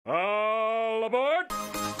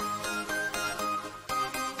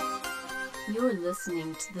You're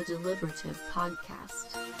listening to the Deliberative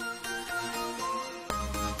Podcast.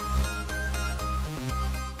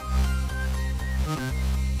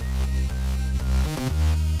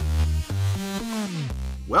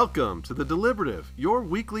 Welcome to the Deliberative, your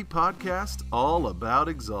weekly podcast all about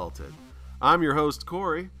Exalted. I'm your host,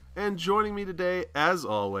 Corey, and joining me today, as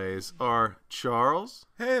always, are Charles.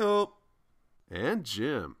 Hey, Hope. And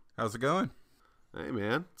Jim. How's it going? Hey,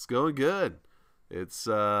 man, it's going good. It's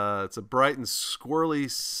a bright and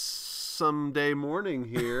squirrely someday morning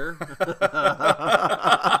here.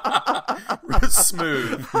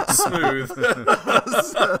 Smooth.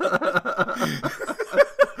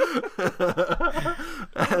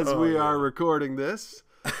 As we are recording this.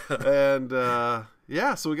 And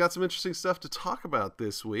so we got some interesting stuff to talk about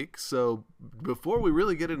this week. So before we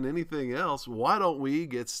really get into anything else, why don't we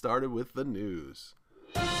get started with the news?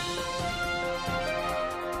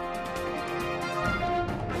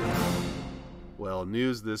 Well,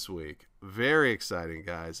 news this week. Very exciting,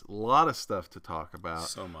 guys. A lot of stuff to talk about.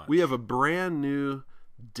 So much. We have a brand new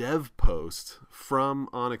dev post from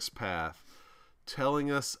Onyx Path telling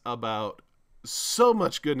us about so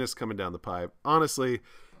much goodness coming down the pipe. Honestly,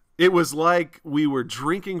 it was like we were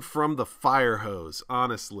drinking from the fire hose,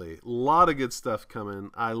 honestly. A lot of good stuff coming.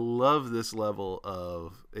 I love this level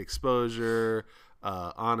of exposure,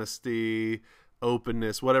 honesty,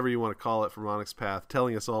 openness, whatever you want to call it, from Onyx Path,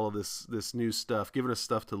 telling us all of this new stuff, giving us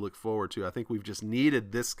stuff to look forward to. I think we've just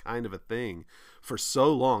needed this kind of a thing for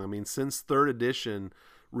so long. I mean, since 3rd edition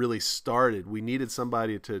really started, we needed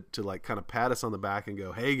somebody to like kind of pat us on the back and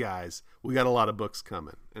go, hey guys, we got a lot of books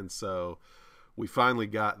coming. And so we finally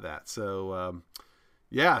got that. So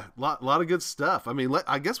a lot of good stuff. I mean,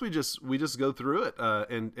 I guess we just go through it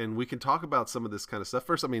and we can talk about some of this kind of stuff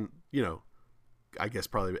first. I mean, I guess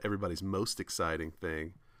probably everybody's most exciting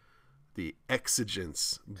thing, the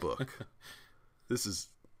Exigence book. This is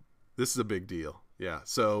a big deal. Yeah.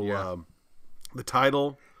 So the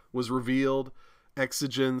title was revealed,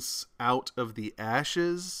 Exigence Out of the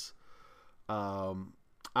Ashes. I'm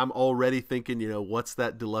already thinking, what's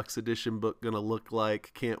that deluxe edition book going to look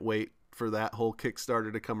like? Can't wait for that whole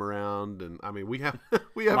Kickstarter to come around. And I mean, we haven't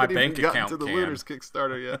even gotten to the Looters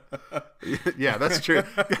Kickstarter yet. Yeah, that's true.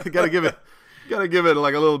 Gotta give it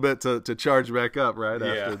like a little bit to charge back up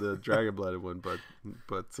after the Dragon Blooded one.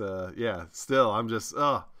 But still, I'm just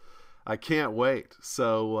I can't wait.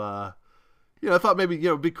 So I thought maybe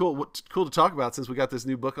it'd be cool to talk about, since we got this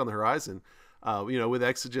new book on the horizon. With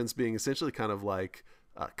Exigence being essentially kind of like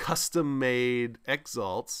custom made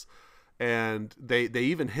Exalts, and they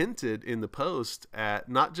even hinted in the post at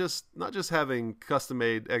not just having custom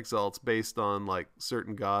made Exalts based on like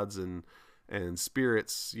certain gods and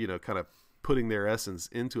spirits, kind of putting their essence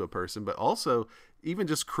into a person, but also even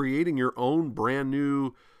just creating your own brand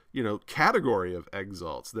new, category of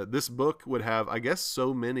Exalts. That this book would have, I guess,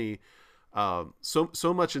 so many,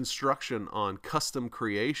 so much instruction on custom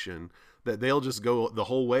creation that they'll just go the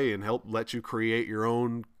whole way and help let you create your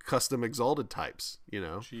own custom Exalted types,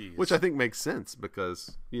 Jeez. Which I think makes sense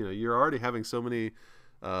because, you're already having so many,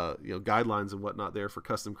 guidelines and whatnot there for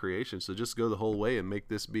custom creation. So just go the whole way and make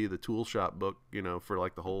this be the tool shop book, for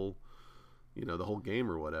like the whole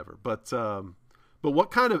game or whatever. But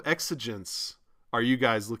what kind of Exigence are you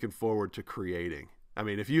guys looking forward to creating? I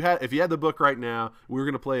mean, if you had the book right now, we were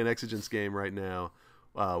going to play an Exigence game right now.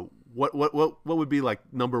 What would be like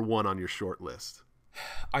number one on your short list?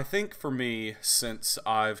 I think for me, since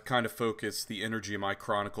I've kind of focused the energy of my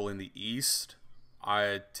chronicle in the East,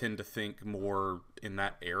 I tend to think more in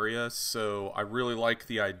that area. So I really like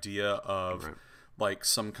the idea of like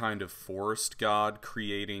some kind of forest god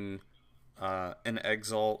creating an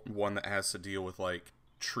Exalt, one that has to deal with like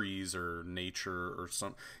trees or nature or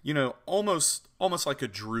some, almost like a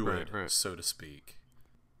druid, so to speak.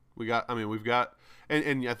 We've got,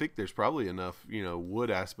 and I think there's probably enough, wood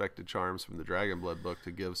aspected charms from the Dragonblood book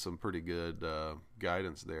to give some pretty good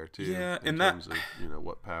guidance there too. Yeah, in terms of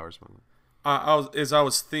what powers. I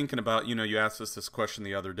was thinking about, you asked us this question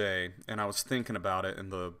the other day, and I was thinking about it,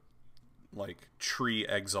 and the like tree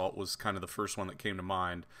Exalt was kind of the first one that came to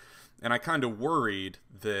mind. And I kind of worried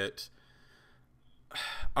that,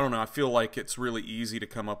 I don't know, I feel like it's really easy to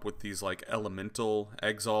come up with these like elemental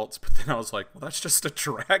Exalts, but then I was like, well, that's just a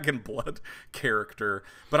Dragon Blood character.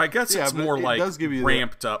 But I guess it's more like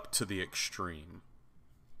ramped up to the extreme.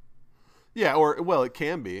 Yeah, it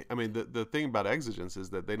can be. I mean, the thing about Exigence is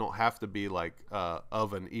that they don't have to be like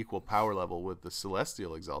of an equal power level with the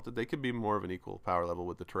Celestial Exalted. They could be more of an equal power level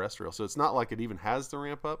with the Terrestrial. So it's not like it even has to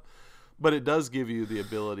ramp up. But it does give you the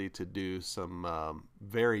ability to do some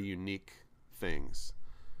very unique things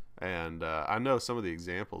And I know some of the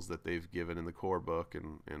examples that they've given in the core book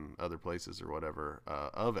and other places or whatever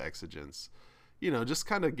of exigents, just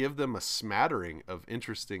kind of give them a smattering of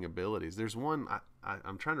interesting abilities. There's one,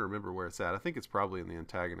 I'm trying to remember where it's at. I think it's probably in the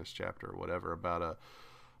antagonist chapter or whatever,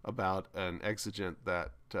 about an exigent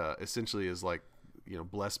that essentially is like,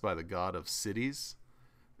 blessed by the god of cities,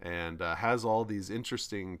 and has all these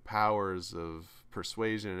interesting powers of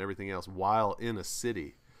persuasion and everything else while in a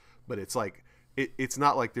city. But it's like, it's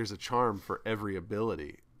not like there's a charm for every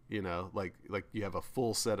ability, like you have a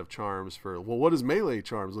full set of charms for, well, what does melee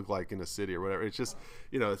charms look like in a city or whatever. It's just,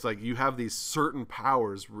 it's like you have these certain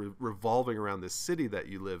powers revolving around this city that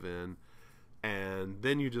you live in, and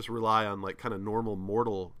then you just rely on like kind of normal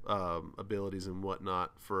mortal abilities and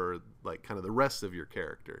whatnot for like kind of the rest of your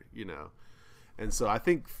character, And so I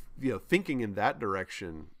think, thinking in that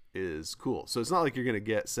direction is cool. So it's not like you're going to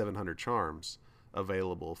get 700 charms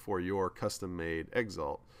available for your custom-made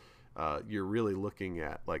Exalt. You're really looking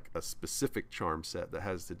at like a specific charm set that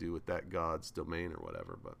has to do with that god's domain or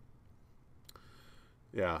whatever. But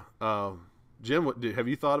yeah, Jim, have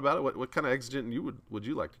you thought about it? What kind of exigent would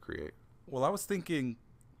you like to create? Well, I was thinking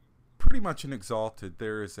pretty much in Exalted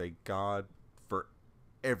there is a god for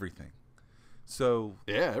everything. So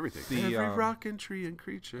yeah, everything. Every rock and tree and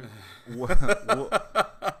creature.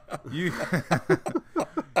 You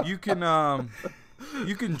you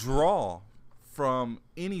can draw from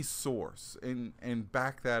any source and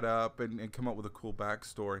back that up and come up with a cool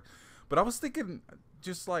backstory. But I was thinking,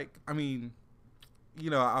 just like, I mean,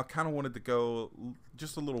 I kind of wanted to go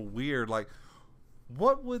just a little weird. Like,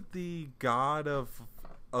 what would the god of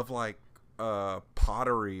like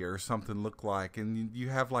pottery or something look like? And you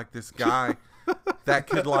have like this guy that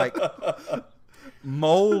could like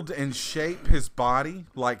mold and shape his body.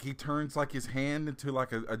 Like he turns like his hand into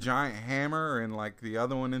like a giant hammer, and like the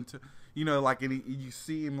other one into, like, and you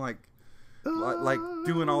see him like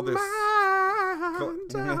doing all this.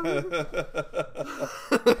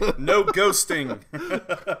 No ghosting.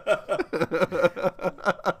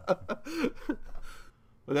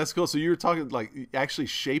 Well, that's cool. So you were talking like actually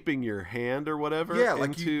shaping your hand or whatever? Yeah,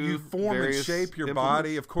 like you form and shape your implements?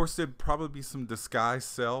 body. Of course, there'd probably be some disguise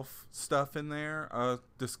self stuff in there,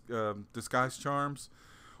 disguise charms,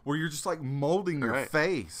 where you're just like molding your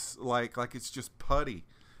face like it's just putty,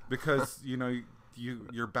 because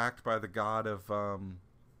you're backed by the god of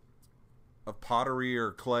pottery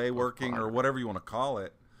or clay working or whatever you want to call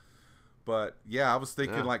it. But yeah, I was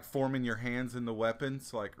thinking like forming your hands into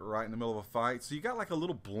weapons, like right in the middle of a fight. So you got like a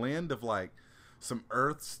little blend of like some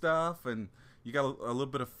earth stuff, and you got a little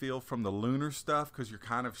bit of feel from the lunar stuff because you're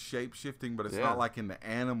kind of shape shifting, but it's not like in the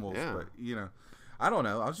animals. Yeah. But I don't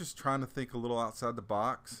know. I was just trying to think a little outside the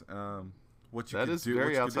box. What you that could is do, very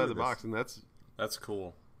what you outside could do the with box, this. and That's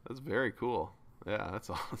cool. That's very cool. Yeah,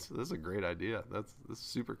 that's awesome. That's a great idea. That's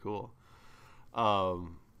super cool.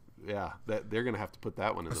 Yeah, that they're gonna have to put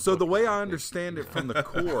that one in. So the way I understand it from the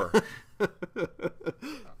core,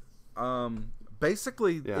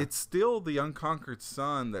 basically, it's still the unconquered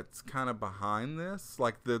sun that's kind of behind this.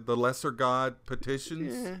 Like the lesser god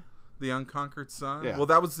petitions the unconquered sun. Yeah. Well,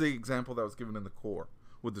 that was the example that was given in the core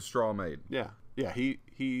with the straw maiden. Yeah.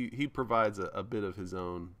 He provides a bit of his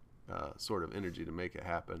own sort of energy to make it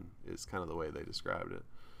happen. Is kind of the way they described it.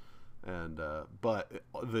 And but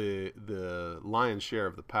the lion's share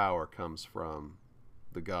of the power comes from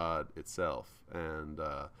the god itself, and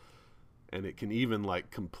it can even like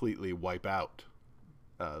completely wipe out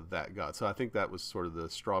that god. So I think that was sort of the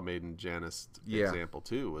straw maiden Janus example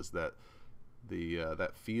too, was that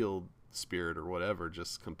that field spirit or whatever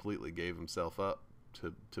just completely gave himself up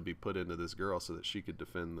to be put into this girl so that she could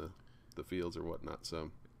defend the fields or whatnot. So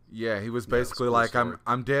yeah, he was basically like,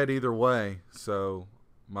 I'm dead either way, so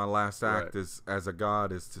my last act is as a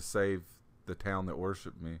god is to save the town that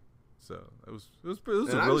worshipped me. So it was a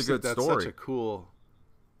really good story. Such a cool,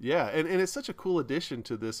 and it's such a cool addition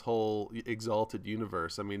to this whole Exalted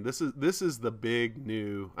universe. I mean, this is the big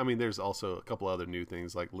new. I mean, there's also a couple other new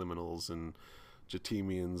things like liminals and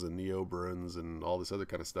Jatemians and Neoberons and all this other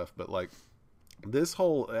kind of stuff. But like this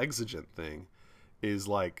whole exigent thing is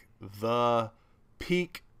like the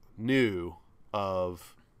peak new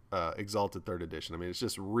of Exalted 3rd edition. I mean, it's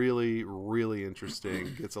just really, really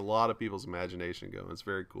interesting. Gets a lot of people's imagination going. It's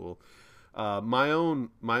very cool. My own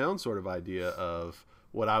sort of idea of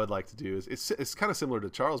what I would like to do is it's kind of similar to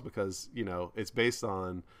Charles, because it's based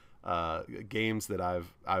on games that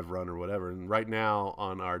I've run or whatever. And right now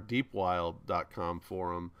on our deepwild.com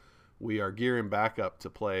forum, we are gearing back up to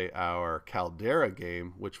play our Caldera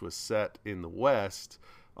game, which was set in the West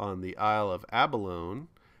on the Isle of Abalone.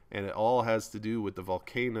 and it all has to do with the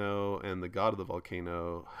volcano and the god of the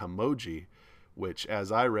volcano, Hamoji, which,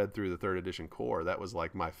 as I read through the 3rd edition core, that was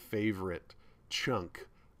like my favorite chunk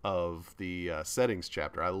of the settings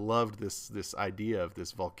chapter. I loved this idea of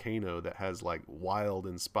this volcano that has like wild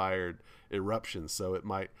inspired eruptions. So it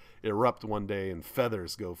might erupt one day and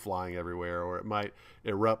feathers go flying everywhere, or it might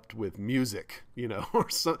erupt with music, or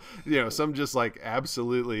some just like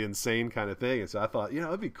absolutely insane kind of thing. And so I thought,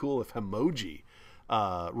 it'd be cool if Hamoji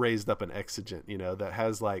raised up an exigent, that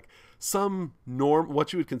has like some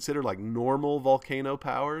what you would consider like normal volcano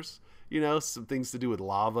powers, some things to do with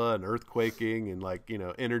lava and earthquaking and like,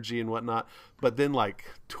 energy and whatnot, but then like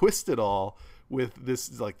twist it all with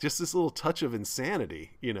this, like just this little touch of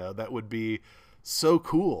insanity, that would be so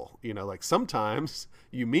cool. Like sometimes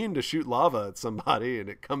you mean to shoot lava at somebody and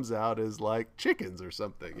it comes out as like chickens or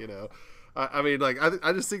something, I mean, like,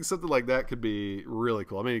 I just think something like that could be really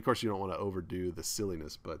cool. I mean, of course you don't want to overdo the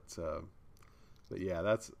silliness, but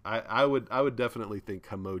yeah, I would definitely think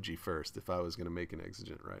Hamoji first if I was going to make an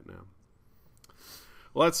exigent right now.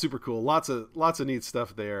 Well, that's super cool. Lots of neat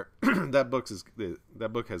stuff there. That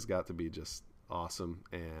book has got to be just awesome,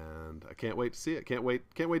 and I can't wait to see it. Can't wait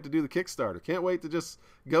to do the Kickstarter. Can't wait to just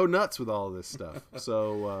go nuts with all of this stuff.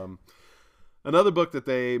 So another book that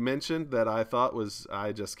they mentioned that I thought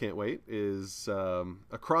I just can't wait is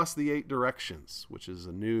Across the 8 Directions, which is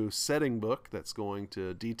a new setting book that's going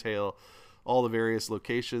to detail all the various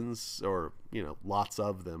locations, or lots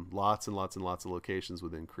of them, lots and lots and lots of locations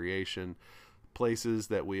within creation. Places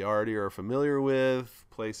that we already are familiar with,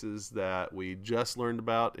 places that we just learned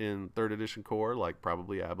about in 3rd edition core, like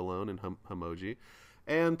probably Abalone and Hamoji,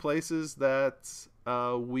 and places that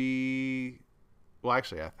actually,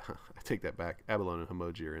 I take that back. Abalone and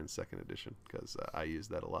Hamoji are in 2nd edition because I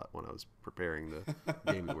used that a lot when I was preparing the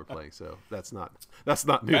game that we're playing. So that's not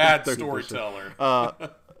new. Bad storyteller.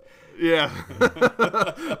 Yeah,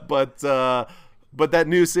 But that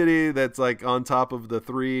new city that's like on top of the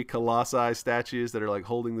 3 colossi statues that are like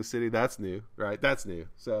holding the city, that's new, right? That's new.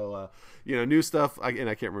 So, new stuff. I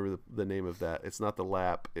can't remember the name of that. It's not the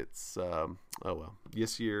Lap. It's,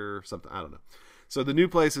 Ysir something. I don't know. So the new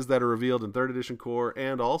places that are revealed in 3rd edition core,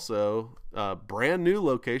 and also brand new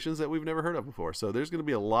locations that we've never heard of before. So there's going to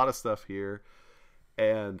be a lot of stuff here.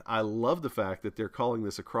 And I love the fact that they're calling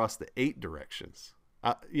this Across the 8 Directions.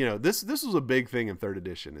 This was a big thing in 3rd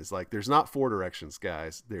edition. Is like there's not 4 directions,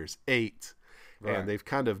 guys. There's 8, right. And they've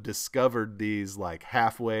kind of discovered these like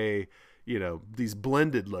halfway, these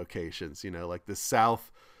blended locations. Like the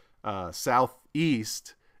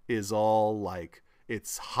southeast is all like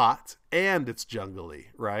it's hot and it's jungly,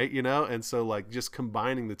 right? And so like just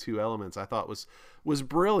combining the 2 elements, I thought was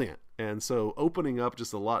brilliant. And so opening up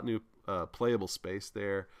just a lot new playable space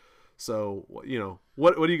there. So, what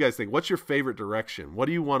do you guys think? What's your favorite direction? What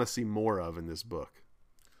do you want to see more of in this book?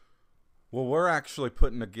 Well, we're actually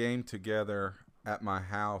putting a game together at my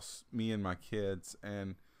house, me and my kids,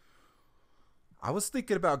 and I was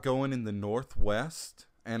thinking about going in the northwest,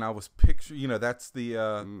 and I was picturing, that's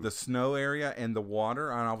the snow area and the water,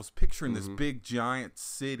 and I was picturing this big giant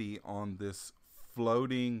city on this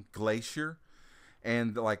floating glacier,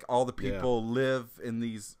 and like all the people live in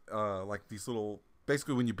these like these little.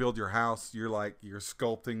 Basically, when you build your house, you're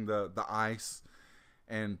sculpting the ice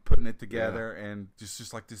and putting it together, and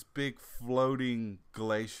just like this big floating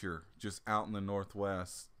glacier just out in the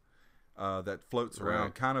northwest that floats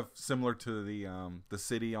around, kind of similar to the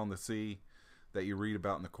city on the sea that you read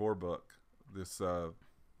about in the core book. This the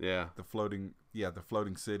floating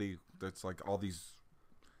city that's like all these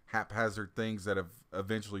haphazard things that have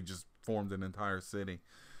eventually just formed an entire city.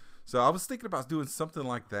 So I was thinking about doing something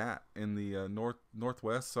like that in the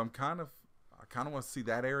northwest. So I kind of want to see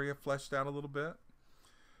that area fleshed out a little bit,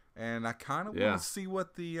 and I kind of want to see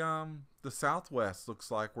what the southwest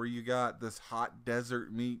looks like, where you got this hot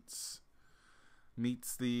desert meets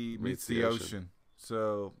the ocean.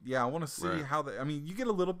 So yeah, I want to see how you get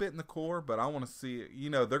a little bit in the core, but I want to see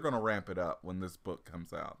they're going to ramp it up when this book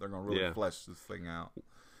comes out. They're going to really flesh this thing out.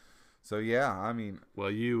 So yeah,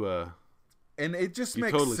 well, you. And it just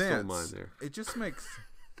makes totally sense. Stole mine there. It just makes.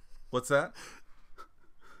 What's that?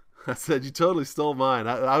 I said you totally stole mine.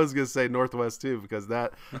 I was gonna say Northwest too, because I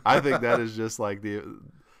think that is just like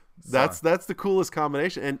that's the coolest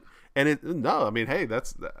combination. And hey,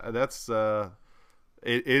 that's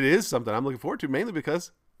it is something I'm looking forward to, mainly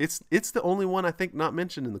because it's the only one I think not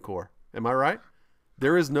mentioned in the core. Am I right?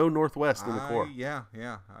 There is no Northwest in the core. Yeah.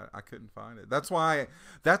 I couldn't find it. That's why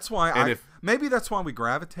maybe that's why we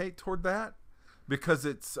gravitate toward that. Because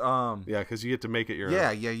it's because you get to make it your own.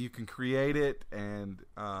 Yeah, you can create it, and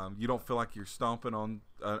you don't feel like you're stomping on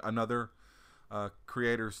another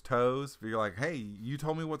creator's toes. You're like, hey, you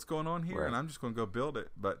told me what's going on here, Right. and I'm just going to go build it.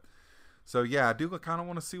 But so yeah, I do kind of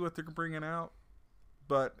want to see what they're bringing out,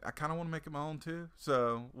 but I kind of want to make it my own too.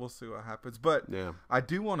 So we'll see what happens. But Yeah. I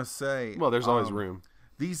do want to say, Well, there's always room.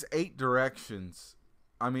 These 8 directions,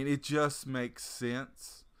 I mean, it just makes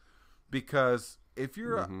sense because if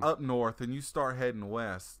you're up north and you start heading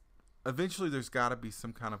west, eventually there's got to be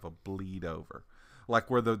some kind of a bleed over,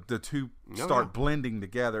 like where the two start blending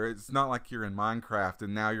together. It's not like you're in Minecraft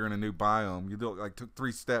and now you're in a new biome. You took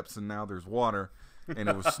 3 steps and now there's water and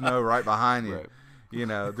it was snow right behind you. Right. You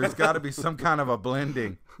know, there's got to be some kind of a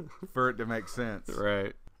blending for it to make sense.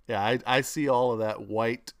 Right. Yeah, I see all of that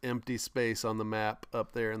white empty space on the map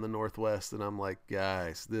up there in the northwest, and I'm like,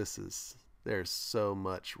 guys, there's so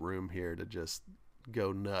much room here to just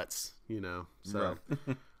go nuts, you know. So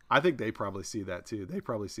Right. I think they probably see that too. They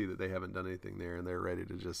probably see that they haven't done anything there, and they're ready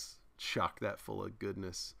to just chock that full of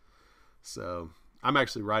goodness. So I'm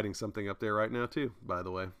actually writing something up there right now too, by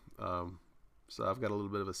the way. So I've got a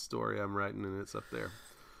little bit of a story I'm writing, and it's up there.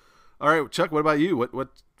 All right, Chuck, what about you? What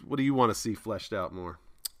do you want to see fleshed out more?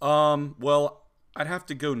 Well, I'd have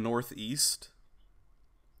to go northeast.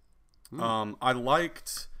 I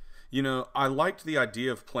liked the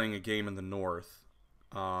idea of playing a game in the north.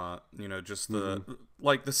 Just the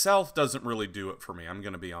south doesn't really do it for me. I'm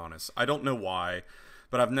going to be honest. I don't know why,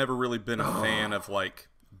 but I've never really been a fan of like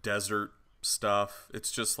desert stuff.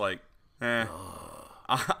 It's just like,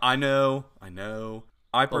 I know.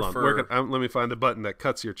 I prefer. Let me find the button that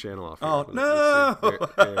cuts your channel off. Oh, no!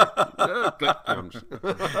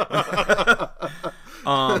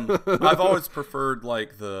 I've always preferred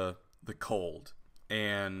like the cold,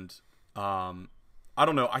 and I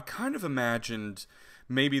don't know. I kind of imagined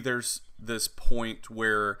maybe there's this point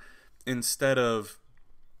where instead of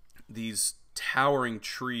these towering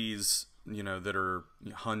trees, that are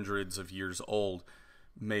hundreds of years old,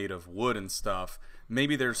 made of wood and stuff,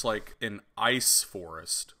 maybe there's like an ice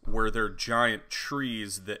forest where there are giant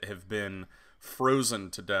trees that have been frozen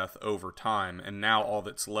to death over time, and now all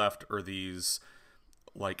that's left are these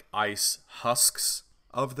like ice husks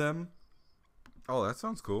of them. Oh, that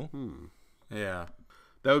sounds cool. Yeah.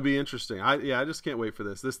 That would be interesting. I just can't wait for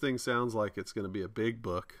this. This thing sounds like it's going to be a big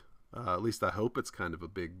book. At least I hope it's kind of a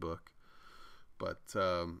big book. But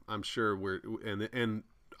I'm sure and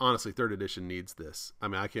honestly, 3rd edition needs this. I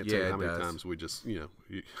mean, I can't tell you how many times we just,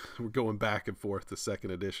 we're going back and forth to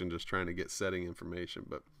 2nd edition just trying to get setting information.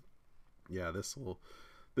 But yeah, this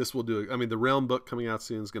will do it. I mean, the Realm book coming out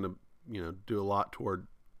soon is going to, do a lot toward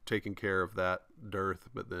taking care of that dearth.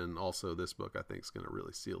 But then also this book, I think, is going to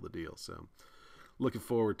really seal the deal. So looking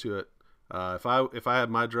forward to it. If I had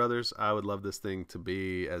my druthers, I would love this thing to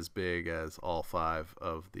be as big as all 5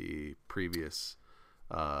 of the previous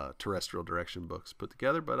terrestrial direction books put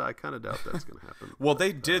together, but I kind of doubt that's going to happen. Well,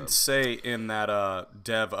 they did say in that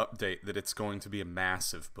dev update that it's going to be a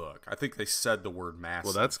massive book. I think they said the word massive.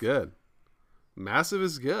 Well, that's good. Massive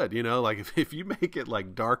is good, like if you make it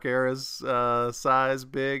like Dark Era's size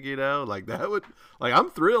big, like that would, like, I'm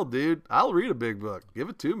thrilled, dude. I'll read a big book. Give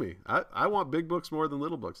it to me. I want big books more than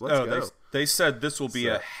little books. Let's go. They said this will be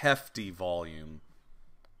a hefty volume.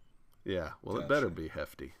 Yeah, well, It better be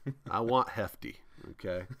hefty. I want hefty.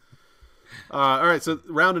 Okay. All right. So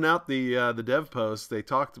rounding out the dev post, they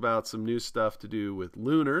talked about some new stuff to do with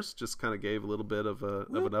Lunars. Just kind of gave a little bit of an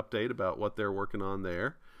update about what they're working on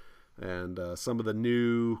there, and some of the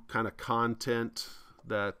new kind of content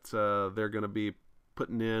that they're going to be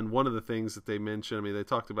putting in. One of the things that they mentioned, I mean, they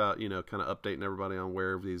talked about kind of updating everybody on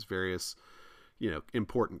where these various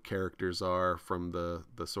important characters are from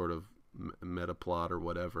the sort of meta plot or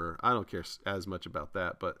whatever. I don't care as much about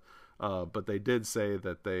that, but they did say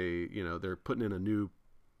that they're putting in a new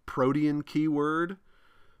Protean keyword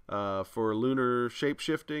for lunar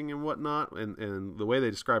shape-shifting and whatnot, and the way they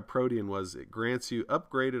described Protean was it grants you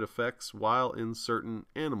upgraded effects while in certain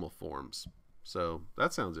animal forms. So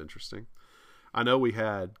that sounds interesting. I know we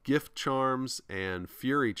had gift charms and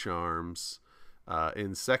fury charms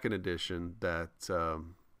in 2nd edition that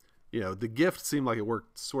the gift seemed like it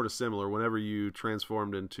worked sort of similar. Whenever you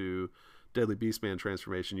transformed into Deadly Beastman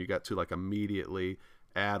transformation, you got to like immediately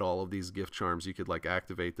add all of these gift charms. You could like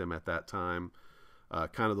activate them at that time,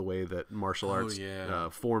 kind of the way that martial arts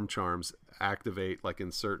form charms activate like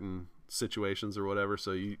in certain situations or whatever.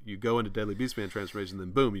 So you go into Deadly Beastman transformation,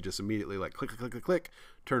 then boom, you just immediately like click, click, click, click,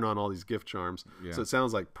 turn on all these gift charms. Yeah. So it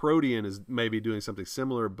sounds like Protean is maybe doing something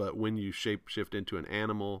similar, but when you shape shift into an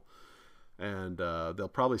animal, and they'll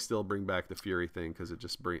probably still bring back the Fury thing because it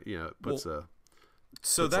just it puts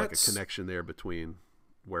that's like a connection there between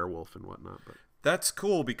werewolf and whatnot. But that's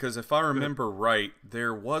cool because if I remember right,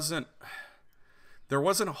 there wasn't. there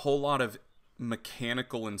wasn't a whole lot of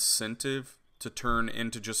mechanical incentive to turn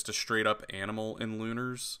into just a straight up animal in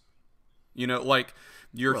Lunars. You know, like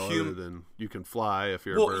you're other than you can fly if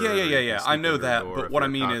you're a well, bird, yeah. I know that, or but if what I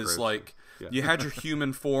you're a mean is cockroach. like you had your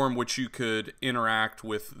human form, which you could interact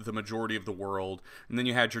with the majority of the world, and then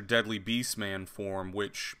you had your deadly beastman form,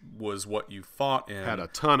 which was what you fought in. Had a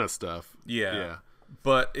ton of stuff. Yeah.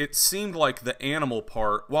 But it seemed like the animal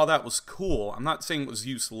part, while that was cool, I'm not saying it was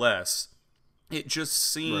useless, it just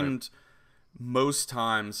seemed most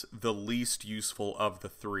times the least useful of the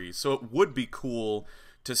three. So it would be cool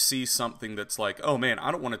to see something that's like, oh man,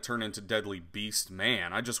 I don't want to turn into Deadly Beast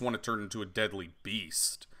Man. I just want to turn into a Deadly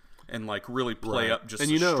Beast and like really play up just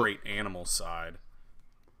the straight animal side.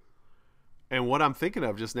 And what I'm thinking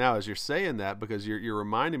of just now as you're saying that, because you're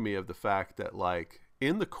reminding me of the fact that like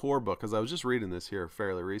in the core book, because I was just reading this here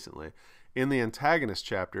fairly recently, in the antagonist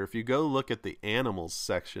chapter, if you go look at the animals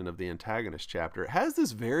section of the antagonist chapter, it has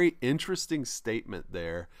this very interesting statement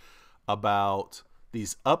there about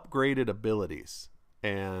these upgraded abilities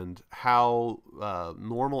and how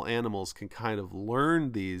normal animals can kind of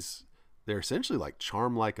learn these, they're essentially like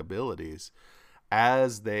charm-like abilities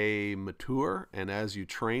as they mature and as you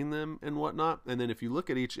train them and whatnot. And then if you look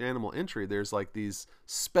at each animal entry, there's like these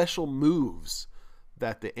special moves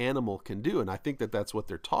that the animal can do, and I think that that's what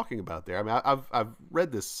they're talking about there. I mean, I've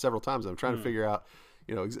read this several times. I'm trying to figure out,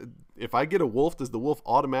 you know, if I get a wolf, does the wolf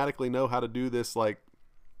automatically know how to do this, like,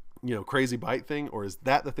 you know, crazy bite thing, or is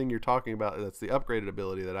that the thing you're talking about? That's the upgraded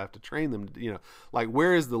ability that I have to train them to, you know, like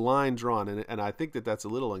where is the line drawn? And I think that that's a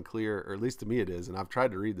little unclear, or at least to me it is. And I've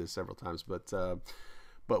tried to read this several times,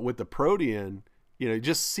 but with the Protean, you know,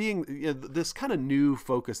 just seeing this kind of new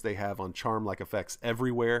focus they have on charm-like effects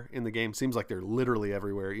everywhere in the game. Seems like they're literally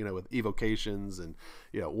everywhere, you know, with evocations and,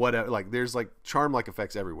 you know, whatever. Like there's like charm-like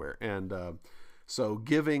effects everywhere. And so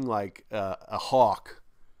giving like a hawk,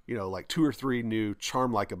 you know, like 2 or 3 new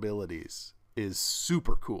charm-like abilities is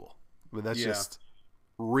super cool. I mean, that's just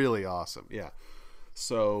really awesome. Yeah.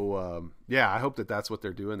 So I hope that that's what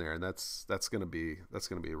they're doing there, and that's gonna be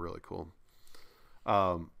really cool.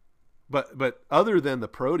 But other than the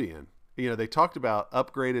Protean, you know, they talked about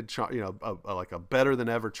upgraded, you know, like a better than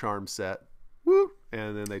ever charm set. Woo!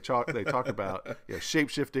 And then they talked about, you know,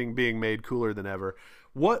 shape-shifting being made cooler than ever.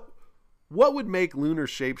 What would make lunar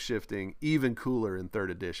shape-shifting even cooler in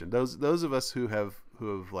 3rd edition? Those of us who have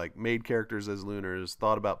like made characters as lunars,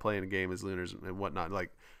 thought about playing a game as lunars and whatnot,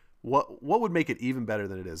 like what would make it even better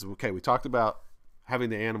than it is? Okay, we talked about having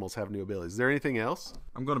the animals have new abilities. Is there anything else?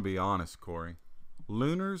 I'm going to be honest, Corey.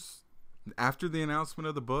 Lunars, after the announcement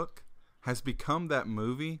of the book, has become that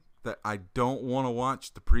movie that I don't want to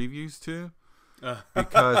watch the previews to,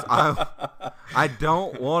 because I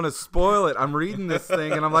don't want to spoil it. I'm reading this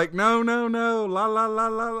thing and I'm like, no, la la la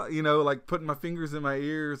la la, you know, like putting my fingers in my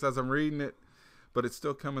ears as I'm reading it, but it's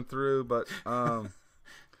still coming through. But I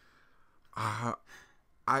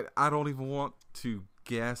don't even want to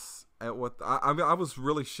guess at what I mean. I was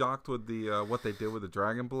really shocked with the what they did with the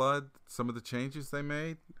Dragon Blood. Some of the changes they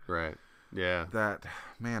made. Right. Yeah. That,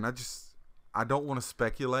 man, I don't want to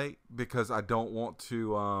speculate because I don't want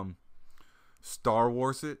to Star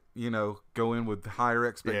Wars it, you know, go in with higher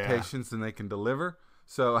expectations than they can deliver.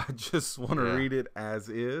 So I just want to read it as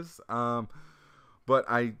is. But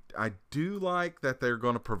I do like that they're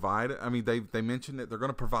going to provide it. I mean, they mentioned that they're going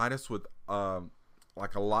to provide us with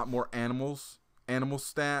like a lot more animal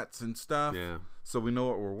stats and stuff. Yeah. So we know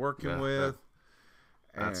what we're working with.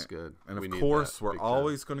 That's good. And of course, we're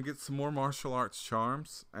always going to get some more martial arts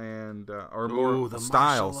charms and or more the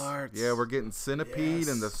styles. Yeah, we're getting Centipede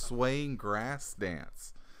and the swaying grass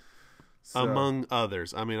dance. So, among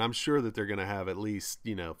others. I mean, I'm sure that they're going to have at least,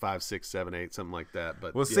 you know, 5, 6, 7, 8, something like that.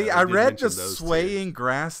 But well, see, I read the swaying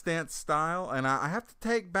grass dance style, and I have to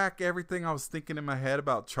take back everything I was thinking in my head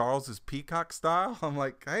about Charles's peacock style. I'm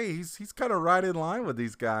like, hey, he's kind of right in line with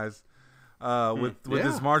these guys with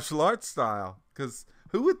his martial arts style, because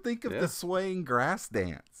who would think of the swaying grass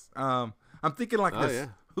dance? I'm thinking like this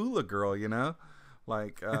hula girl, you know,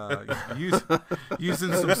 like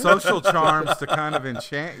using some social charms to kind of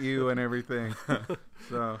enchant you and everything.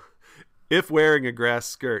 So, if wearing a grass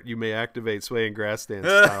skirt, you may activate swaying grass dance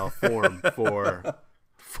style form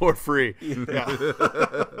for free. Yeah.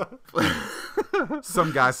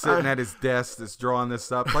 Some guy sitting at his desk that's drawing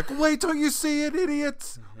this up, like, wait till you see it,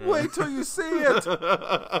 idiots! Wait till you see it.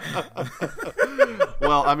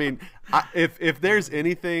 Well, I mean, if there's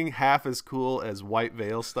anything half as cool as White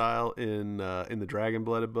Veil style in the Dragon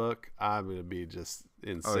Blooded book, I'm gonna be just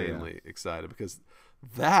insanely excited, because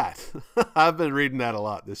That I've been reading that a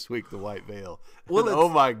lot this week, the White Veil. Well, And, oh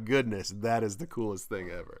my goodness, that is the coolest thing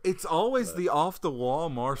ever. It's always the off-the-wall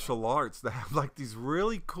martial arts that have like these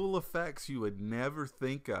really cool effects you would never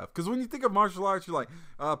think of. Because when you think of martial arts, you're like,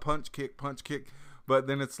 punch, kick. But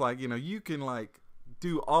then it's like, you can like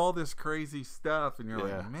do all this crazy stuff, and you're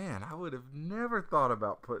like, man, I would have never thought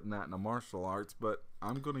about putting that in a martial arts, but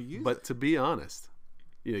I'm going to use it. But to be honest,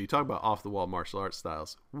 you talk about off-the-wall martial arts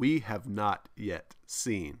styles. We have not yet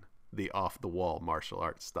seen the off-the-wall martial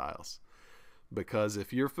arts styles. Because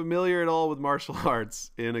if you're familiar at all with martial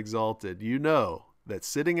arts in Exalted, you know that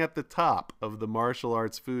sitting at the top of the martial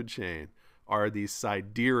arts food chain are these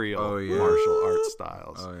sidereal martial arts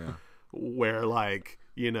styles. Oh, yeah. Where, like,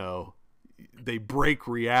 they break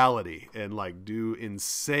reality and like do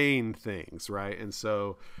insane things, right? And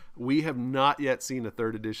so we have not yet seen a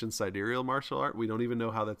 3rd edition sidereal martial art. We don't even know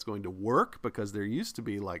how that's going to work, because there used to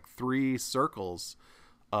be like 3 circles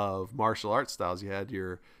of martial art styles. You had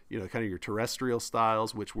your kind of your terrestrial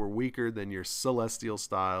styles, which were weaker than your celestial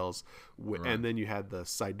styles, and then you had the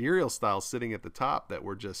sidereal styles sitting at the top that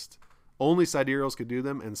were just only sidereals could do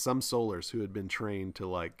them, and some solars who had been trained to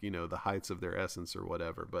like the heights of their essence or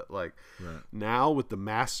whatever. But like now with the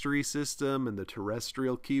mastery system and the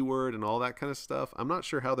terrestrial keyword and all that kind of stuff, I'm not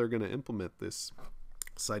sure how they're going to implement this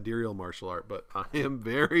sidereal martial art, but I am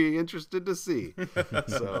very interested to see.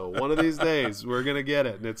 So one of these days we're going to get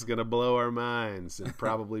it, and it's going to blow our minds and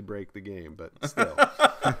probably break the game, but still.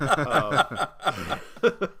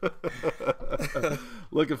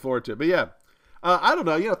 Looking forward to it. But yeah, I don't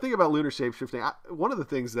know, think about lunar shapeshifting. One of the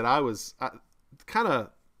things that I was kind of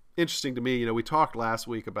interesting to me, we talked last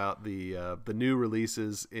week about the new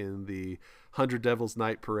releases in the 100 Devils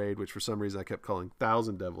Night Parade, which for some reason I kept calling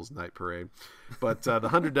 1,000 Devils Night Parade. But the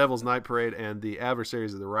 100 Devils Night Parade and the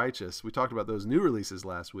Adversaries of the Righteous, we talked about those new releases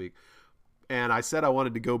last week. And I said I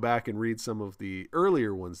wanted to go back and read some of the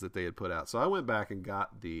earlier ones that they had put out. So I went back and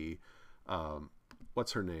got the,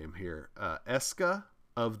 what's her name here? Eska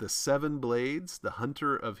of the 7 Blades, the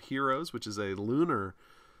Hunter of Heroes, which is a lunar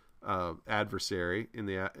adversary in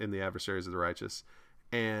the Adversaries of the Righteous.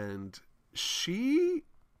 And she,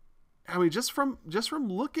 just from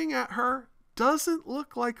looking at her, doesn't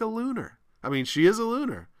look like a lunar. She is a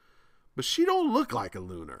lunar, but she don't look like a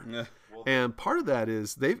lunar. Yeah. And part of that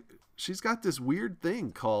is she's got this weird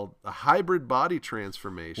thing called a hybrid body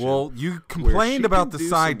transformation. Well, you complained about the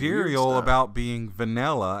sidereal about being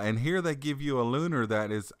vanilla, and here they give you a lunar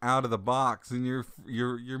that is out of the box, and you're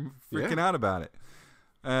freaking out about it.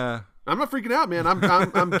 I'm not freaking out, man. I'm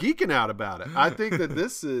geeking out about it. I think that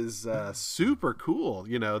this is super cool.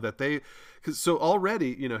 So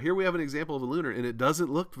already, here we have an example of a lunar, and it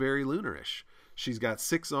doesn't look very lunarish. She's got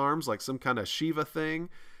 6 arms, like some kind of Shiva thing.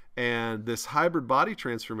 And this hybrid body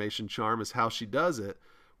transformation charm is how she does it,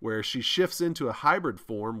 where she shifts into a hybrid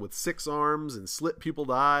form with 6 arms and slit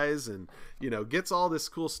pupiled eyes, and gets all this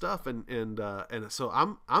cool stuff. And so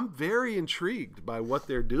I'm very intrigued by what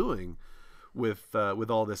they're doing with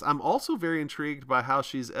all this. I'm also very intrigued by how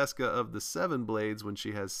she's Eska of the 7 Blades when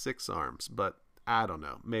she has 6 arms, but I don't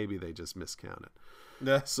know. Maybe they just miscounted.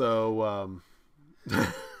 Yeah. So.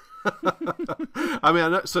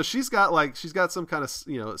 So she's got some kind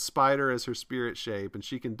of spider as her spirit shape, and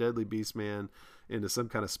she can deadly beast man into some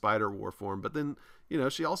kind of spider war form. But then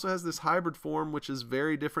she also has this hybrid form, which is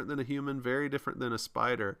very different than a human, very different than a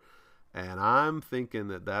spider. And I'm thinking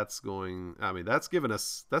that's given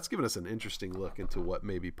us an interesting look into what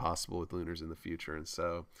may be possible with lunars in the future. And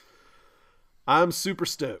so I'm super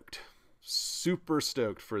stoked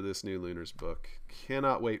for this new Lunars book.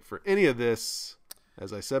 Cannot wait for any of this.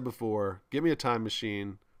 As I said before, give me a time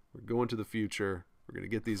machine. We're going to the future. We're going to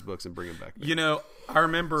get these books and bring them back. I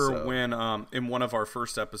remember when in one of our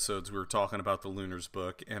first episodes we were talking about the Lunars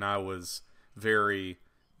book, and I was very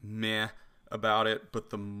meh about it.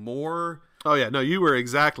 But the more... Oh, yeah. No, you were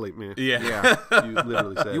exactly meh. Yeah. You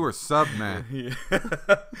literally said you were sub-meh. Yeah.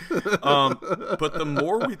 But the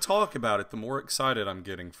more we talk about it, the more excited I'm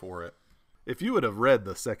getting for it. If you would have read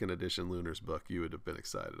the 2nd edition Lunars book, you would have been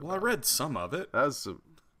excited. Well, I read some of it. That's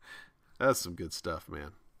some good stuff,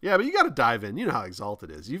 man. Yeah, but you got to dive in. You know how Exalted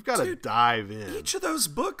is. You've got to dive in. Each of those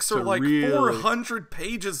books are like 400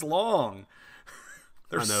 pages long.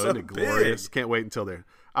 They're so isn't it glorious? Can't wait until they're...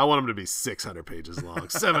 I want them to be 600 pages long,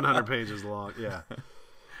 700 pages long. Yeah.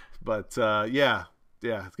 But, yeah,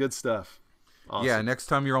 good stuff. Awesome. Yeah, next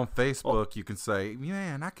time you're on Facebook, you can say,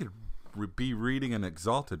 man, I could be reading an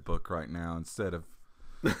Exalted book right now instead of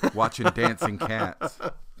watching Dancing Cats.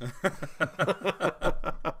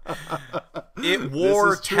 It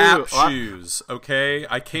wore tap shoes, okay?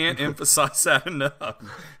 I can't emphasize that enough.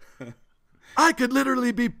 I could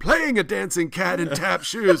literally be playing a dancing cat in tap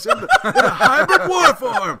shoes in a hybrid war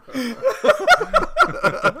form.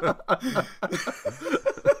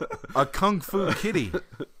 A kung fu kitty.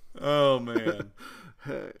 Oh man.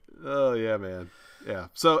 Oh yeah, man. Yeah.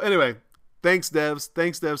 So anyway, thanks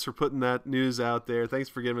devs for putting that news out there. Thanks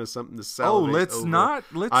for giving us something to salivate let's over.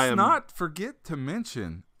 not forget to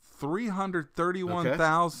mention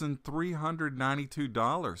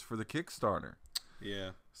 $331,392 for the Kickstarter.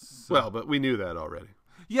 Yeah. So, Well, but we knew that already.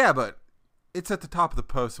 yeah, but it's at the top of the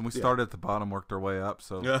post, and we started at the bottom, worked our way up.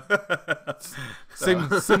 So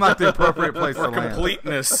seemed like the appropriate place For to land.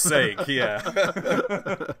 completeness sake, yeah.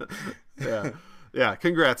 Yeah.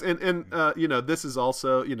 Congrats. And this is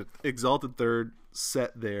also, Exalted Third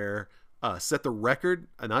set the record,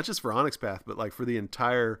 not just for Onyx Path, but like for the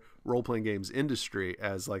entire role-playing games industry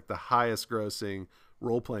as like the highest grossing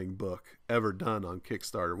role-playing book ever done on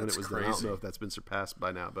Kickstarter when it was done. I don't know if that's been surpassed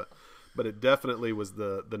by now, but it definitely was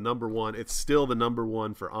the number one. It's still the number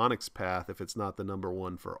one for Onyx Path if it's not the number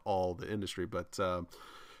one for all the industry. But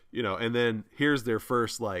and then here's their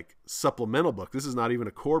first like supplemental book. This is not even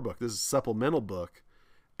a core book. This is a supplemental book,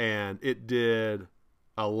 and it did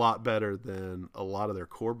a lot better than a lot of their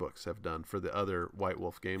core books have done for the other White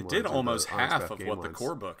Wolf game lines. It did almost half of game what the lines.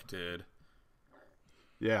 core book did.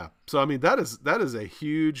 Yeah. So, I mean, that is a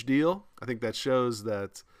huge deal. I think that shows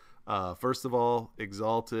that, first of all,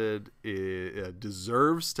 Exalted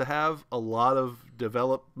deserves to have a lot of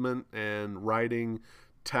development and writing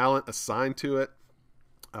talent assigned to it.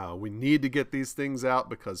 We need to get these things out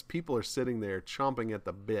because people are sitting there chomping at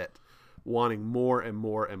the bit, wanting more and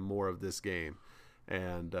more and more of this game.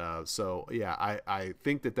 And I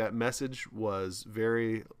think that message was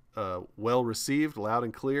very well received, loud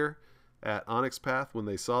and clear at Onyx Path when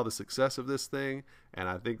they saw the success of this thing. And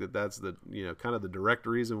I think that's the kind of the direct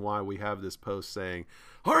reason why we have this post saying,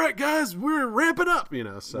 all right guys, we're ramping up,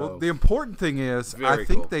 So well, the important thing is Very I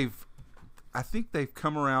think cool. they've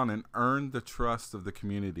come around and earned the trust of the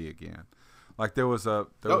community again. Like there was a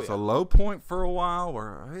yeah. low point for a while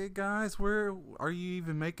where, hey guys, where are you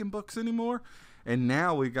even making books anymore? And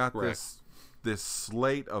now we got Correct. this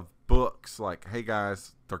slate of books like, hey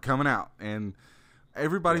guys, they're coming out, and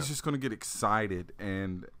everybody's just going to get excited.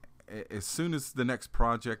 And as soon as the next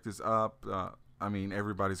project is up,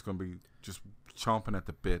 everybody's going to be just chomping at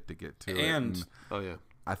the bit to get to it. And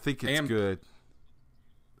I think it's good.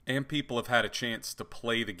 And people have had a chance to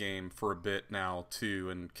play the game for a bit now too,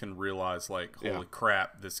 and can realize like, holy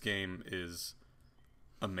crap, this game is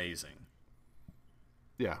amazing.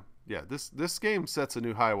 Yeah. This game sets a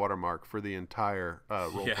new high watermark for the entire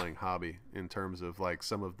role-playing hobby in terms of like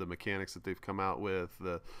some of the mechanics that they've come out with,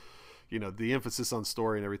 the emphasis on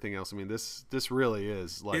story and everything else. I mean, this really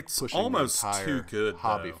is like It's pushing almost the entire too good,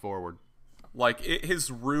 hobby though. forward. Like it has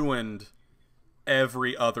ruined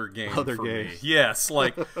every other game for game. me. Yes,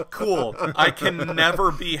 like cool. I can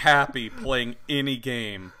never be happy playing any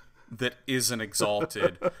game that isn't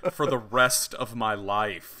Exalted for the rest of my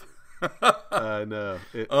life. I know.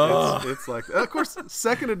 It's like, of course,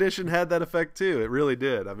 second edition had that effect too. It really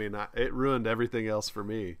did. I mean, it ruined everything else for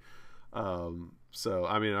me. So,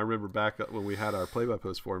 I mean, I remember back when we had our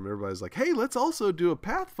play-by-post forum, everybody's like, hey, let's also do a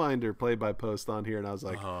Pathfinder play-by-post on here. And I was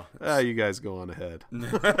like, you guys go on ahead.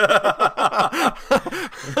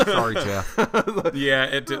 Sorry, Jeff. Yeah,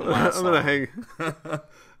 it didn't last I'm long.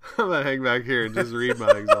 gonna hang back here and just read my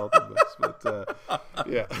Exalted books. But,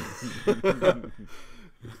 yeah.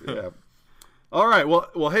 Yeah. All right.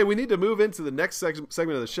 Well, hey, we need to move into the next segment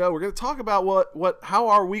of the show. We're going to talk about how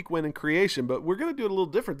our week went in creation, but we're going to do it a little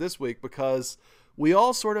different this week because we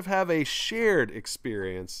all sort of have a shared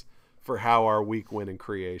experience for how our week went in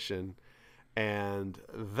creation, and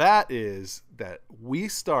that is that we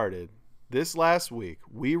started this last week.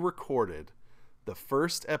 We recorded the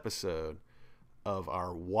first episode of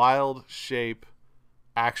our Wild Shape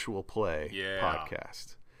actual play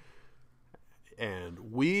podcast.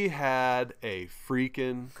 And we had a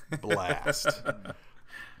freaking blast.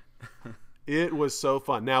 It was so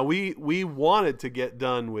fun. Now, we wanted to get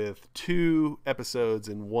done with 2 episodes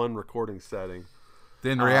in one recording setting.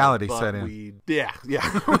 Then reality but set in. we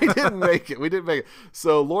didn't make it.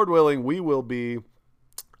 So, Lord willing, we will be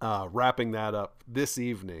wrapping that up this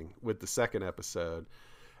evening with the second episode.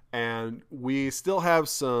 And we still have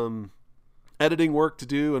some editing work to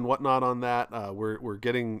do and whatnot on that. We're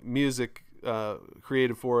getting music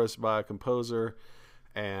created for us by a composer,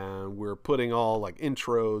 and we're putting all like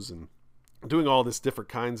intros and doing all this different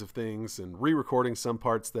kinds of things and re-recording some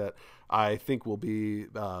parts that I think will be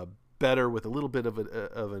better with a little bit of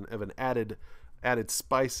an added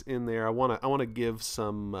spice in there. I want to give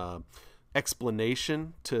some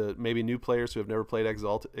explanation to maybe new players who have never played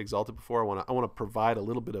Exalted before. I want to provide a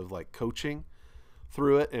little bit of like coaching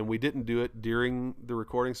through it, and we didn't do it during the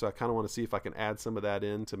recording, so I kind of want to see if I can add some of that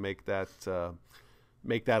in to make that a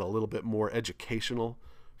little bit more educational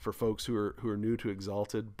for folks who are new to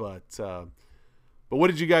Exalted. But what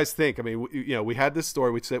did you guys think? I mean, we had this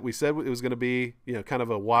story. We said it was going to be, kind of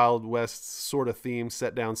a Wild West sort of theme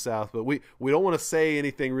set down south. But we don't want to say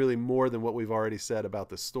anything really more than what we've already said about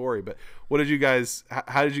the story. But how did you guys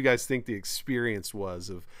think the experience was?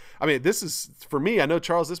 This is, for me, I know,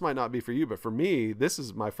 Charles, this might not be for you, but for me, this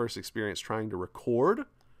is my first experience trying to record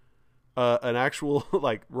an actual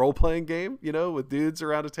like role-playing game, with dudes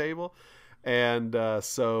around a table. And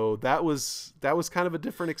so that was kind of a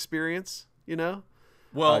different experience,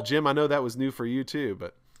 Well, Jim, I know that was new for you too,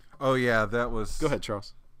 but oh yeah, that was. Go ahead,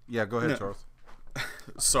 Charles. Yeah, go ahead, Charles.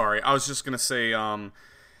 Sorry, I was just gonna say,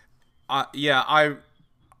 I've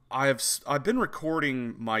been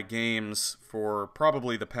recording my games for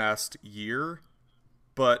probably the past year,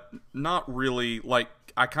 but not really. Like,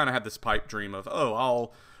 I kind of had this pipe dream of,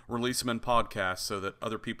 I'll release them in podcasts so that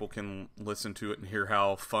other people can listen to it and hear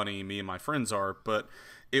how funny me and my friends are, but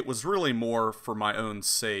it was really more for my own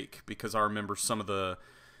sake, because I remember some of my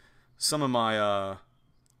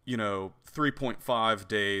 3.5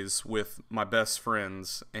 days with my best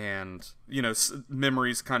friends, and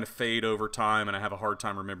memories kind of fade over time, and I have a hard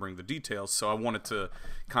time remembering the details. So I wanted to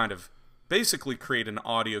kind of basically create an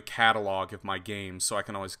audio catalog of my games, so I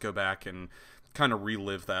can always go back and kind of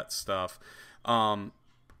relive that stuff.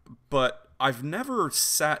 But I've never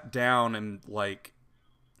sat down and like.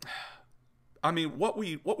 What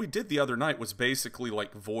we did the other night was basically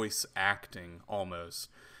like voice acting almost,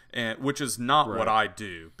 and which is not what I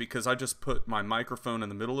do, because I just put my microphone in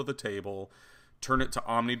the middle of the table, turn it to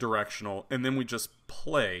omnidirectional, and then we just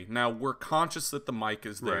play. Now, we're conscious that the mic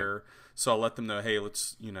is there, so I'll let them know, hey,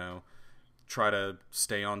 let's, try to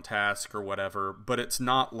stay on task or whatever, but it's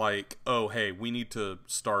not like, oh, hey, we need to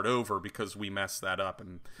start over because we messed that up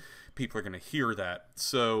and people are going to hear that.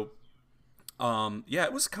 So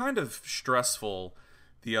it was kind of stressful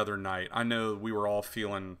the other night. I know we were all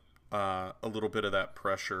feeling a little bit of that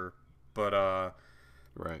pressure, but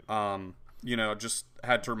just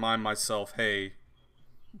had to remind myself, hey,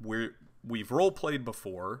 we've role played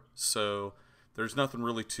before, so there's nothing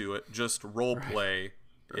really to it. Just role play.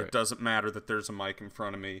 Right. It doesn't matter that there's a mic in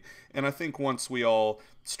front of me. And I think once we all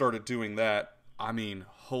started doing that,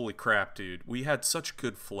 holy crap, dude, we had such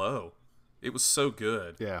good flow. It was so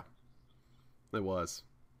good. Yeah. It was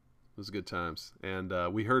good times. And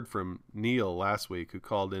we heard from Neil last week, who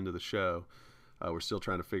called into the show. We're still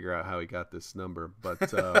trying to figure out how he got this number, but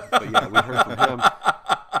yeah, we heard from him.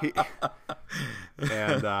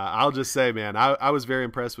 And I'll just say, man, I was very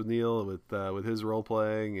impressed with Neil with his role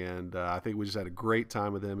playing, and I think we just had a great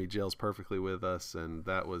time with him. He gels perfectly with us, and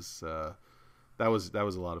that was a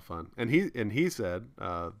lot of fun. And he said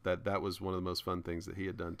that was one of the most fun things that he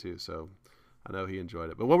had done too. So I know he enjoyed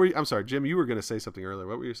it. But I'm sorry, Jim, you were going to say something earlier.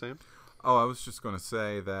 What were you saying? Oh, I was just going to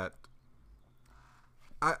say that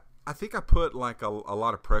I think I put like a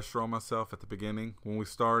lot of pressure on myself at the beginning when we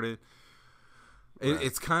started. Right.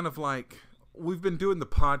 It's kind of like we've been doing the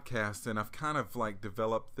podcast, and I've kind of like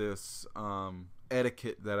developed this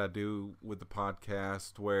etiquette that I do with the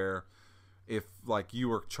podcast, where if like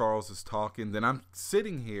you or Charles is talking, then I'm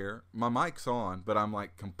sitting here, my mic's on, but I'm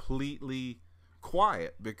like completely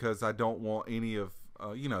quiet because I don't want any of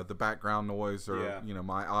the background noise or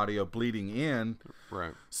my audio bleeding in.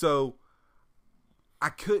 Right. So I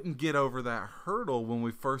couldn't get over that hurdle when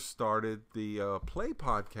we first started the Play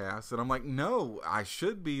podcast, and I'm like, no, I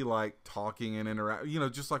should be like talking and interact,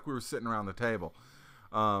 just like we were sitting around the table,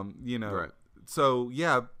 Right. So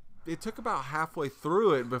yeah, it took about halfway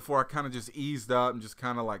through it before I kind of just eased up and just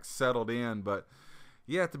kind of like settled in. But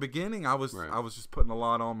yeah, at the beginning, I was just putting a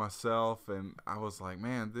lot on myself, and I was like,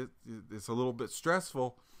 man, it's a little bit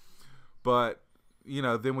stressful, but.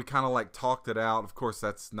 Then we kind of like talked it out. Of course,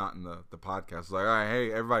 that's not in the podcast. It's like, all right,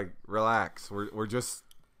 hey, everybody, relax. We're just,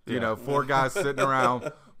 four guys sitting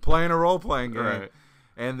around playing a role playing game, right.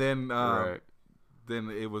 And then,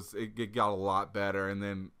 then it got a lot better, and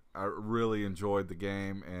then I really enjoyed the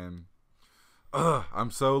game, and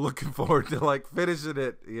I'm so looking forward to like finishing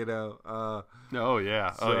it. Oh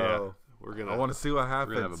yeah, so I want to see what happens.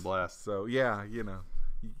 We're gonna have a blast. So yeah, you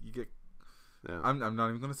get. Yeah. I'm not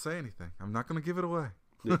even going to say anything. I'm not going to give it away.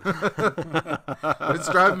 But it's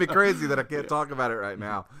driving me crazy that I can't talk about it right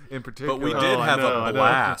now. In particular, but we did have a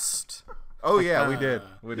blast. Oh yeah, we did.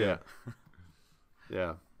 We did.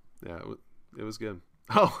 Yeah. It was good.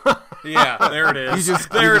 Oh yeah, there it is. You just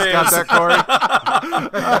got that, Corey.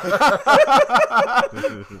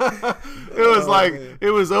 was like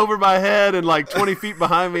it was over my head and like 20 feet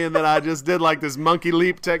behind me, and then I just did like this monkey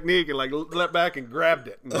leap technique and like leapt back and grabbed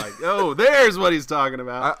it. And like, oh, there's what he's talking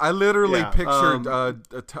about. I literally pictured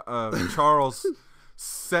Charles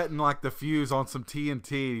setting like the fuse on some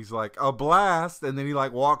TNT. He's like, a blast, and then he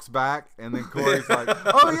like walks back, and then Corey's like,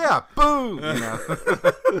 oh yeah, boom. You know?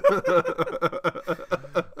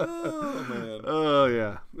 Oh man. Oh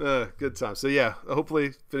yeah, good time. So yeah,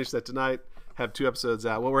 hopefully finish that tonight. Have 2 episodes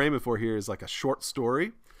out. What we're aiming for here is like a short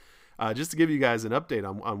story, just to give you guys an update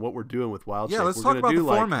on what we're doing with Wild Shape. Yeah, let's we're talk about the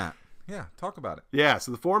like, format. Yeah, talk about it. Yeah,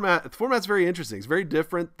 so the format's very interesting. It's very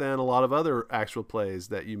different than a lot of other actual plays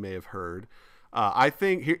that you may have heard. I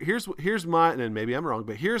think here's my, and maybe I'm wrong,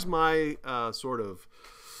 but here's my sort of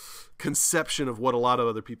conception of what a lot of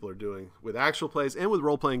other people are doing with actual plays and with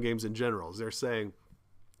role-playing games in general. Is they're saying,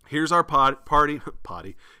 here's our party.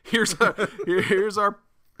 Here's our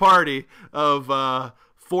party of 4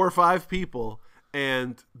 or 5 people,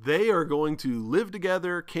 and they are going to live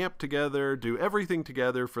together, camp together, do everything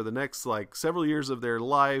together for the next like several years of their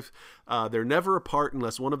life. They're never apart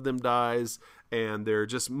unless one of them dies, and they're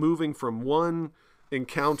just moving from one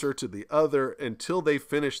encounter to the other until they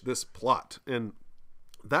finish this plot. And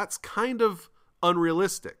that's kind of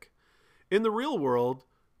unrealistic. In the real world,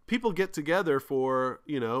 people get together for,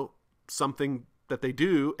 something that they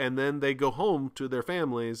do, and then they go home to their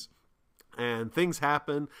families, and things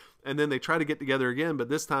happen, and then they try to get together again, but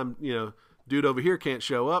this time, dude over here can't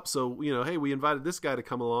show up, so, hey, we invited this guy to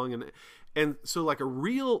come along, and so like a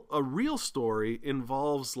real story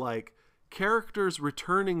involves like characters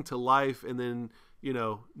returning to life, and then,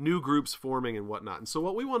 new groups forming and whatnot. And so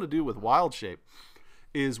what we want to do with Wild Shape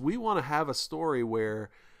is we want to have a story where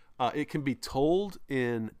it can be told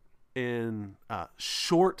in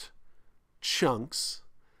short chunks.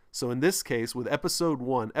 So in this case, with episode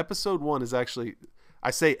 1 is actually,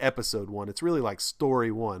 I say episode 1, it's really like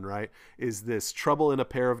story 1, right? Is this Trouble in a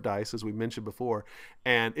Pair of Dice, as we mentioned before,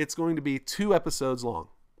 and it's going to be 2 episodes long.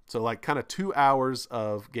 So like kind of 2 hours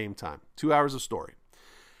of game time, 2 hours of story.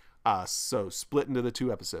 So split into the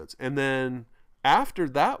 2 episodes. And then after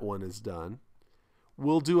that one is done,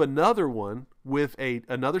 we'll do another one with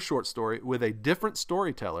another short story with a different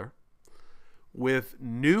storyteller, with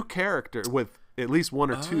new character, with at least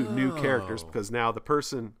 1 or 2 new characters, because now the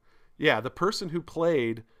person who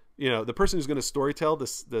played, the person who's going to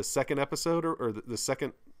storytell the second episode or the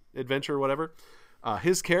second adventure or whatever,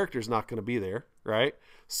 his character's not going to be there, right?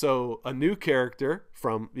 So a new character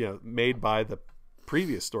from, made by the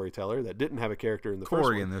previous storyteller that didn't have a character in the first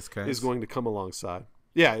one, in this case, is going to come alongside.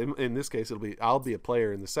 Yeah, in this case, I'll be a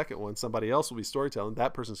player in the second one. Somebody else will be storytelling.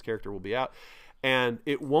 That person's character will be out, and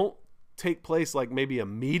it won't take place like maybe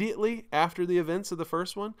immediately after the events of the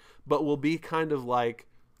first one, but will be kind of like,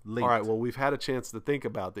 linked. All right, well, we've had a chance to think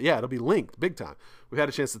about that. Yeah, it'll be linked big time. We've had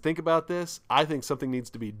a chance to think about this. I think something needs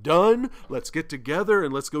to be done. Let's get together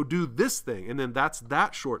and let's go do this thing. And then that's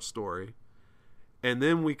that short story. And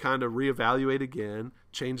then we kind of reevaluate again,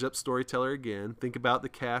 change up storyteller again, think about the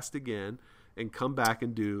cast again, and come back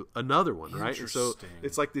and do another one, right? And so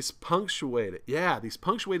it's like these punctuated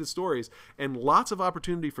stories, and lots of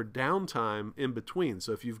opportunity for downtime in between.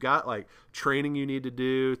 So if you've got like training you need to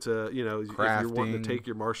do to, if you're wanting to take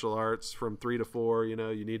your martial arts from 3 to 4, you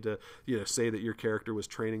need to, say that your character was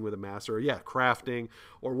training with a master, or crafting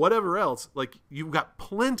or whatever else, like you've got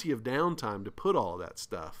plenty of downtime to put all of that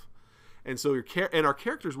stuff. And so our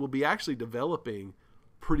characters will be actually developing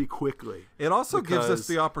pretty quickly. It also gives us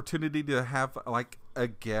the opportunity to have like a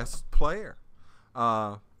guest player.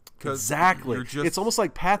 Exactly. It's almost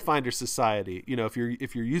like Pathfinder Society. If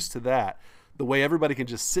you're used to that, the way everybody can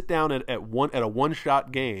just sit down at a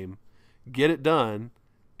one-shot game, get it done,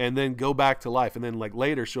 and then go back to life, and then like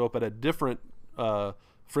later show up at a different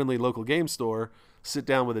friendly local game store, sit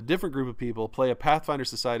down with a different group of people, play a Pathfinder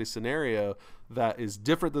Society scenario that is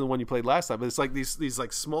different than the one you played last time. But it's like these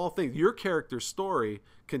like small things. Your character's story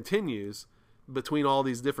continues between all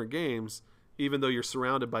these different games, even though you're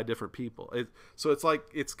surrounded by different people. So it's like,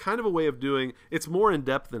 it's kind of a way of doing, it's more in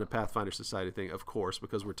depth than a Pathfinder Society thing, of course,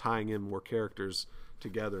 because we're tying in more characters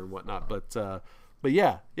together and whatnot. But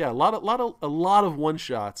yeah, a lot of one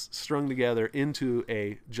shots strung together into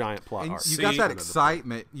a giant plot arc. You got that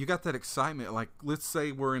excitement. Like, let's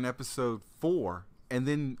say we're in episode 4, and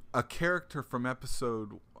then a character from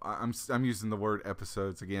episode, I'm using the word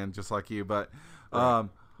episodes again, just like you, but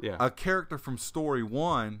a character from story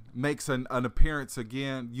 1 makes an appearance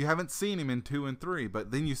again. You haven't seen him in 2 and 3,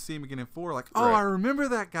 but then you see him again in 4. Like, oh, I remember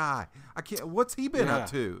that guy. What's he been up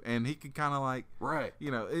to? And he can kind of like,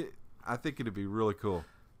 I think it'd be really cool.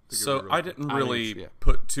 So I didn't really yeah.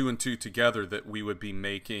 put two and two together that we would be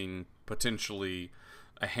making potentially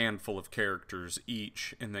a handful of characters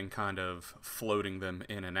each and then kind of floating them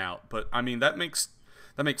in and out. But I mean that makes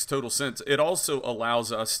total sense. It also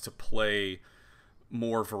allows us to play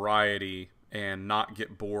more variety and not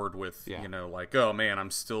get bored with, Yeah. like, oh man,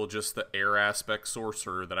 I'm still just the air aspect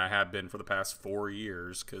sorcerer that I have been for the past 4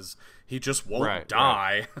 years because he just won't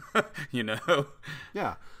die,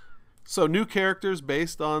 Yeah. So new characters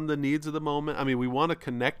based on the needs of the moment. I mean, we want to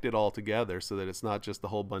connect it all together so that it's not just a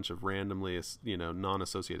whole bunch of randomly,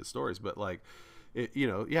 non-associated stories. But like, if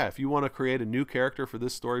you want to create a new character for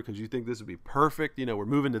this story because you think this would be perfect, we're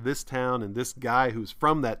moving to this town and this guy who's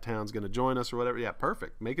from that town is going to join us or whatever. Yeah,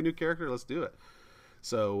 perfect. Make a new character. Let's do it.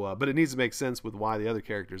 So, but it needs to make sense with why the other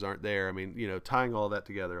characters aren't there. I mean, tying all that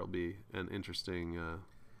together will be an interesting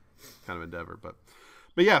kind of endeavor.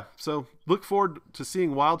 But yeah, so look forward to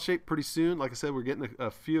seeing Wild Shape pretty soon. Like I said, we're getting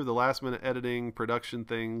a few of the last minute editing, production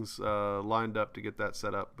things lined up to get that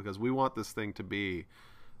set up because we want this thing to be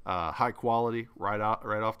high quality right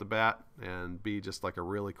off the bat and be just like a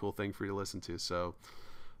really cool thing for you to listen to. So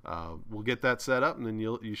we'll get that set up and then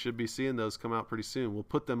you should be seeing those come out pretty soon. We'll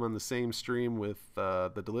put them on the same stream with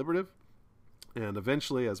the Deliberative, and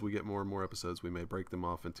eventually as we get more and more episodes, we may break them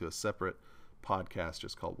off into a separate podcast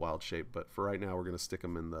just called Wild Shape, but for right now we're going to stick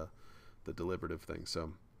them in the Deliberative thing.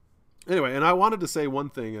 So anyway, and I wanted to say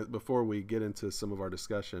one thing before we get into some of our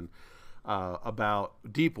discussion about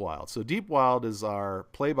Deep Wild. So Deep Wild is our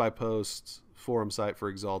play-by-post forum site for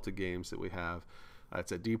Exalted games that we have.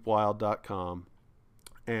 It's at deepwild.com,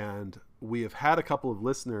 and we have had a couple of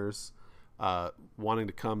listeners wanting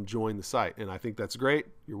to come join the site, and I think that's great.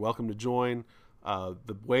 You're welcome to join.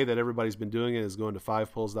 The way that everybody's been doing it is going to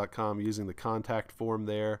fivepulls.com, using the contact form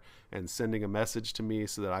there and sending a message to me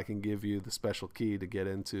so that I can give you the special key to get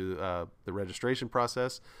into the registration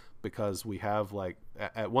process, because we have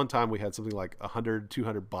at one time we had something like 100,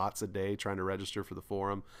 200 bots a day trying to register for the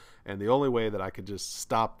forum. And the only way that I could just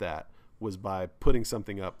stop that was by putting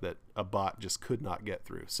something up that a bot just could not get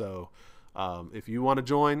through. So if you want to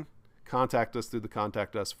join, contact us through the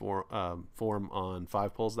contact us form on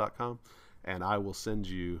fivepulls.com. and I will send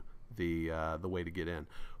you the way to get in.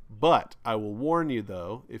 But I will warn you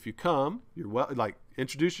though, if you come,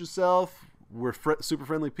 introduce yourself. We're super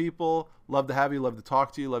friendly people. Love to have you. Love to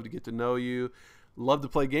talk to you. Love to get to know you. Love to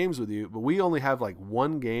play games with you. But we only have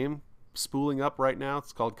one game spooling up right now.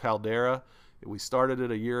 It's called Caldera. We started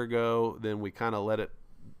it a year ago. Then we kind of let it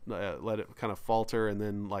kind of falter, and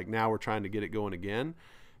then now we're trying to get it going again.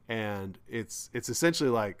 And it's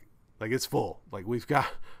essentially it's full. We've got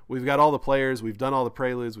all the players. We've done all the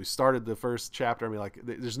preludes. We started the first chapter. I mean,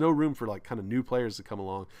 there's no room for kind of new players to come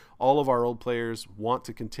along. All of our old players want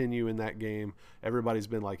to continue in that game. Everybody's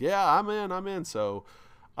been like, yeah, I'm in. So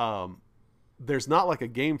there's not a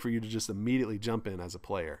game for you to just immediately jump in as a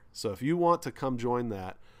player. So if you want to come join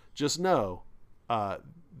that, just know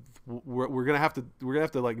we're gonna have to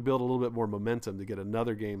build a little bit more momentum to get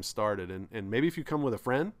another game started. And maybe if you come with a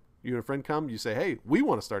friend. You and a friend come, you say, hey, we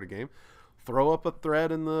want to start a game. Throw up a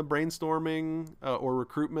thread in the brainstorming or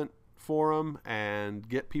recruitment forum and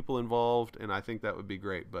get people involved, and I think that would be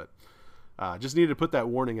great. But just needed to put that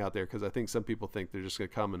warning out there because I think some people think they're just going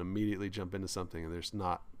to come and immediately jump into something, and there's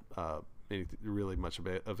not anything really much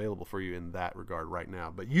available for you in that regard right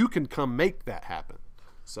now. But you can come make that happen.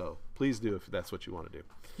 So please do if that's what you want to do.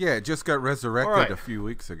 Yeah, it just got resurrected a few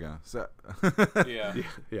weeks ago. So yeah,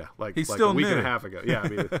 he's still a week and a half ago. Yeah, I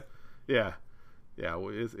mean, well,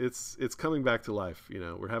 it's coming back to life.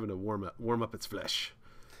 We're having to warm up its flesh.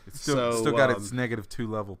 It's still got its -2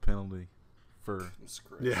 level penalty for.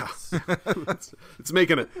 Yeah, it's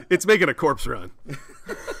making a corpse run.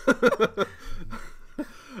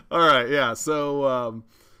 All right, yeah. So, all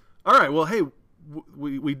right. Well, hey,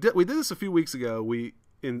 we did this a few weeks ago.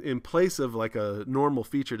 In place of a normal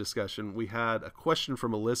feature discussion, we had a question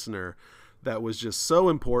from a listener that was just so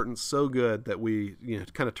important, so good that we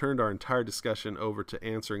kind of turned our entire discussion over to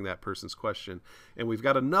answering that person's question. And we've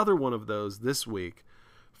got another one of those this week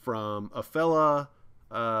from a fella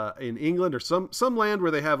in England or some land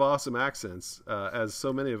where they have awesome accents, as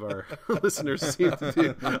so many of our listeners seem to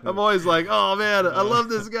do. I'm always like, oh man, I love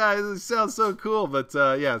this guy. This sounds so cool. But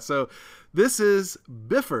yeah, so this is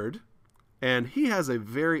Bifford. And he has a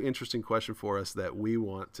very interesting question for us that we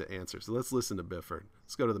want to answer. So let's listen to Bifford.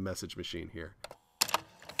 Let's go to the message machine here.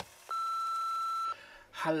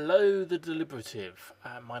 Hello, the Deliberative.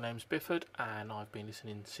 My name's Bifford, and I've been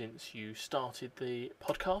listening since you started the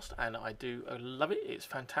podcast, and I do love it. It's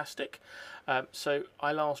fantastic. So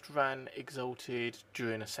I last ran Exalted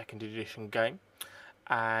during a 2nd edition game,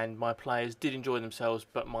 and my players did enjoy themselves,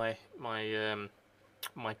 but my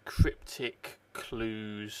cryptic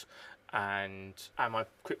clues and my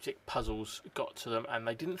cryptic puzzles got to them, and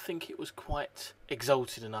they didn't think it was quite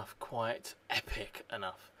exalted enough, quite epic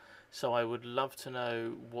enough. So I would love to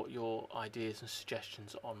know what your ideas and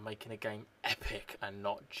suggestions on making a game epic and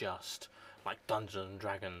not just like Dungeons and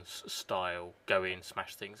Dragons style, go in,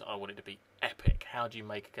 smash things. I want it to be epic. How do you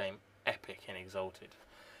make a game epic in Exalted?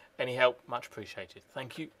 Any help, much appreciated.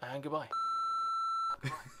 Thank you and goodbye.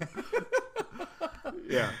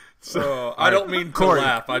 Yeah. So I don't mean to Corey.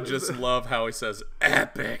 laugh. I just love how he says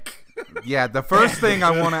epic. Yeah, the first thing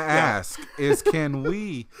I want to ask is, can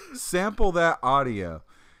we sample that audio?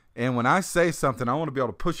 And when I say something, I want to be able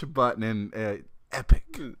to push a button and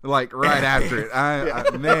epic, like right after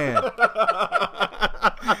it. Man,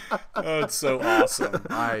 Oh, it's so awesome.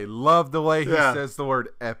 I love the way he says the word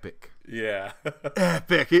epic. Yeah.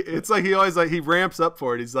 Epic. It's like he always he ramps up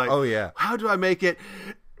for it. He's like, Oh yeah, how do I make it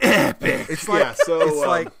epic? it's like it's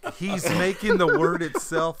like he's making the word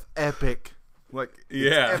itself epic. Like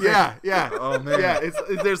Yeah. yeah. Oh man, Yeah,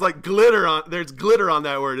 there's like glitter on. There's glitter on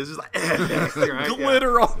that word. It's just like epic, right?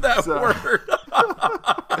 Glitter on that word.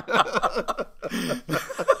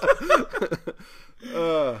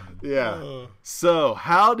 Yeah. So,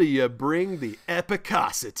 how do you bring the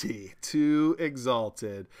epicosity to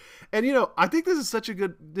Exalted? And I think this is such a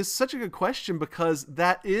good question, because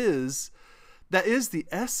that is the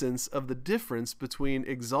essence of the difference between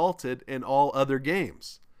Exalted and all other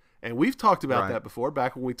games. And we've talked about that before,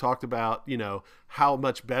 back when we talked about, how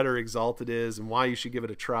much better Exalted is and why you should give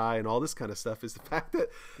it a try and all this kind of stuff, is the fact that...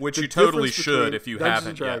 Which the you totally difference should between if you Dungeons haven't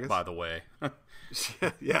and yet, Dragons- by the way.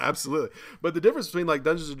 Yeah, absolutely. But the difference between like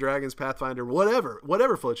Dungeons and Dragons, Pathfinder,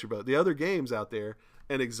 whatever floats your boat, the other games out there,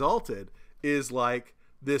 and Exalted is like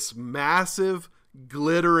this massive,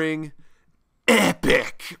 glittering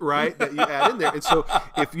epic, right? That you add in there. And so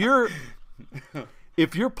if you're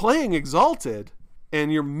playing Exalted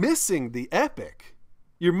and you're missing the epic,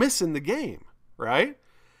 you're missing the game, right?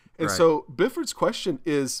 And so Bifford's question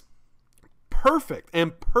is perfect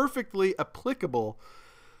and perfectly applicable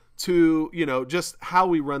to, just how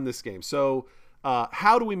we run this game. So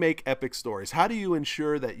how do we make epic stories? How do you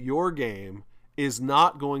ensure that your game is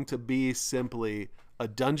not going to be simply a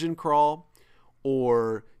dungeon crawl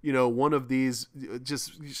or, one of these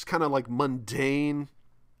just kind of like mundane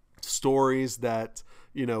stories that,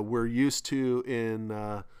 we're used to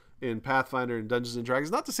in Pathfinder and Dungeons and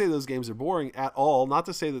Dragons? Not to say those games are boring at all, not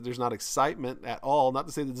to say that there's not excitement at all, not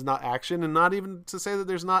to say that there's not action, and not even to say that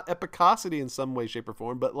there's not epicosity in some way, shape, or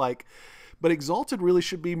form, but Exalted really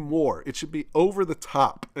should be more. It should be over the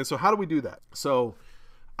top. And so how do we do that? So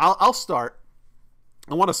I'll start.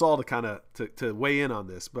 I want us all to kind of to weigh in on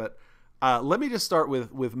this, but let me just start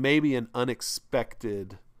with maybe an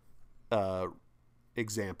unexpected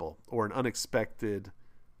example or an unexpected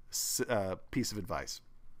piece of advice.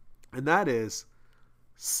 And that is,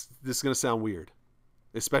 this is going to sound weird,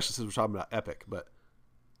 especially since we're talking about epic, but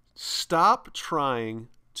stop trying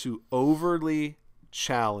to overly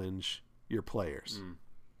challenge your players.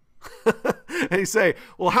 And you say,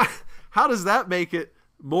 well, how does that make it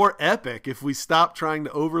more epic if we stop trying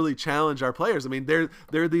to overly challenge our players? I mean,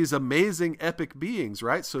 they're these amazing epic beings,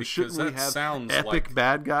 right? So shouldn't we have epic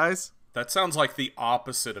bad guys? That sounds like the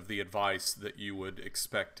opposite of the advice that you would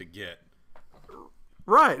expect to get.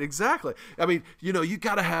 Right, exactly. I mean, you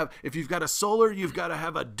got to have, if you've got a solar, you've got to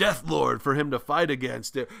have a death lord for him to fight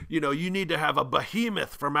against. You need to have a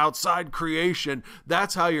behemoth from outside creation.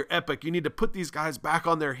 That's how you're epic. You need to put these guys back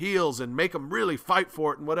on their heels and make them really fight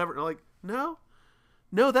for it and whatever. And like, no,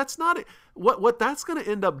 that's not it. What that's going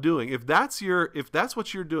to end up doing, if that's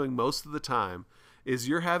what you're doing most of the time, is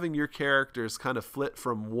you're having your characters kind of flit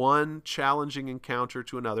from one challenging encounter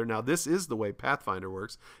to another. Now, this is the way Pathfinder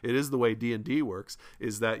works. It is the way D&D works,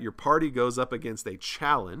 is that your party goes up against a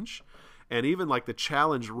challenge. And even like the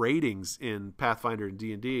challenge ratings in Pathfinder and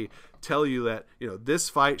D&D tell you that,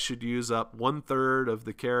 this fight should use up 1/3 of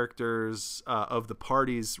the characters of the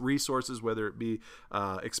party's resources, whether it be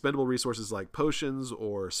expendable resources like potions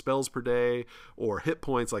or spells per day or hit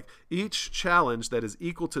points. Like each challenge that is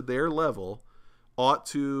equal to their level ought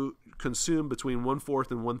to consume between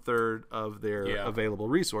 1/4 and 1/3 of their available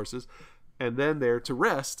resources. And then they're to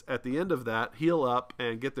rest at the end of that, heal up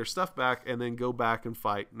and get their stuff back, and then go back and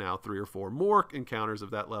fight now 3 or 4 more encounters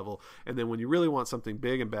of that level. And then when you really want something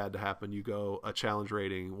big and bad to happen, you go a challenge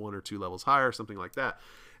rating 1 or 2 levels higher, something like that.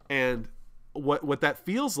 And what that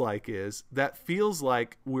feels like is, that feels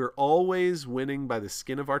like we're always winning by the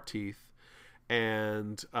skin of our teeth.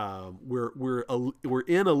 And we're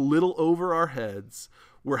in a little over our heads,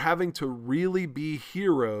 we're having to really be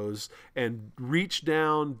heroes and reach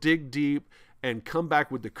down, dig deep, and come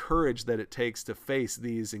back with the courage that it takes to face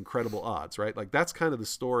these incredible odds, right? Like that's kind of the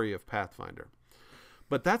story of Pathfinder.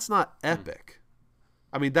 But that's not epic.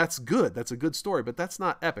 I mean, that's good. That's a good story, but that's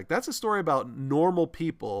not epic. That's a story about normal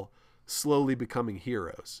people slowly becoming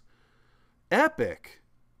heroes. Epic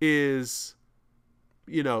is,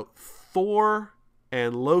 you know, Thor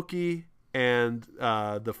and Loki and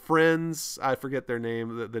the friends. I forget their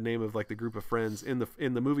name, the name of like the group of friends in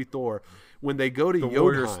the movie Thor, when they go to The Jotunheim.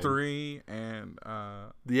 Warriors 3 and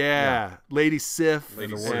Lady Sif.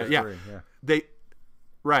 Lady the Sif. Warriors Yeah. 3,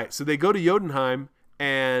 yeah. So they go to Jotunheim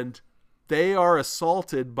and they are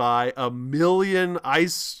assaulted by a million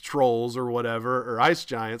ice trolls or whatever, or ice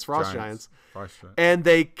giants, frost giants. And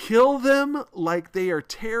they kill them like they are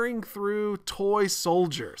tearing through toy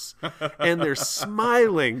soldiers. And they're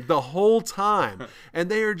smiling the whole time. And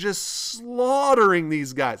they are just slaughtering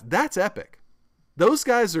these guys. That's epic. Those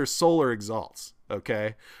guys are solar exalts,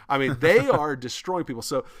 okay? I mean, they are destroying people.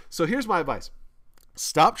 So here's my advice.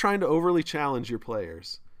 Stop trying to overly challenge your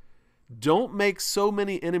players. Don't make so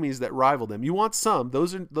many enemies that rival them. You want some.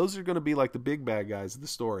 Those are going to be like the big bad guys of the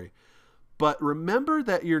story. But remember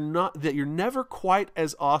that you're never quite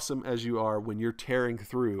as awesome as you are when you're tearing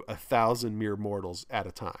through 1,000 mere mortals at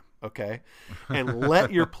a time, okay? And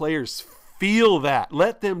let your players feel that.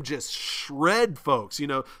 Let them just shred folks. You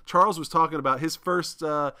know, Charles was talking about his first,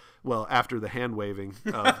 after the hand waving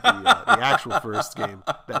of the actual first game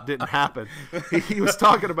that didn't happen. He was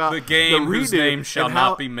talking about the game whose name shall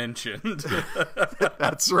not be mentioned.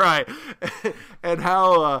 That's right. And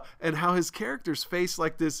how his characters face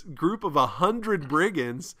like this group of 100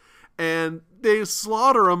 brigands, and they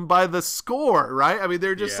slaughter them by the score, right? I mean,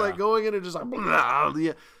 they're just like going in and just like, blah,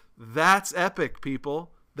 yeah. That's epic,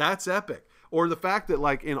 people. That's epic. Or the fact that,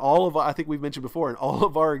 like, in all of, I think we've mentioned before, in all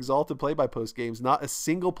of our Exalted play-by-post games, not a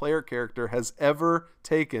single player character has ever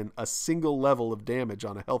taken a single level of damage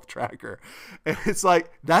on a health tracker. And it's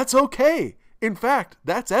like, that's okay. In fact,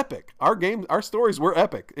 that's epic. Our stories were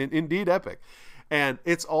epic, indeed epic. And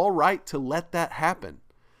it's all right to let that happen.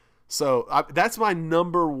 So that's my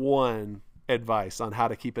number one advice on how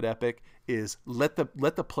to keep it epic, is let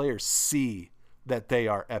the players see that they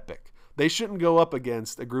are epic. They shouldn't go up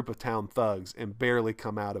against a group of town thugs and barely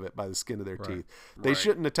come out of it by the skin of their teeth. They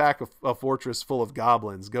shouldn't attack a fortress full of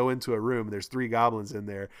goblins, go into a room, there's 3 goblins in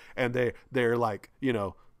there, and they're like, you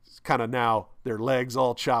know, kind of now their legs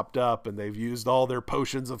all chopped up and they've used all their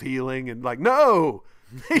potions of healing, and like, no!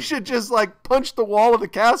 They should just like punch the wall of the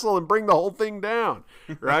castle and bring the whole thing down,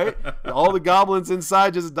 right? All the goblins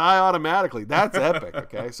inside just die automatically. That's epic,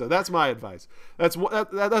 okay? So that's my advice. That's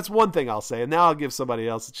one thing I'll say, and now I'll give somebody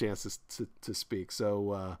else a chance to speak.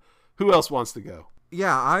 So who else wants to go?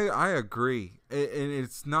 Yeah, I agree. And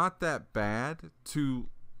it's not that bad to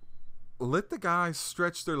let the guys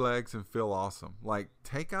stretch their legs and feel awesome. Like,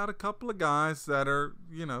 take out a couple of guys that are,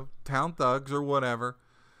 you know, town thugs or whatever,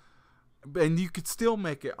 and you could still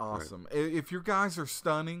make it awesome. Right. If your guys are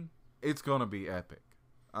stunning, it's going to be epic.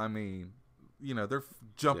 I mean, you know, they're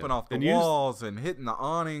jumping off the walls and hitting the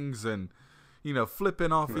awnings and, you know,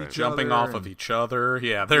 flipping off each other. Jumping off of each other.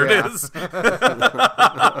 Yeah, there it is.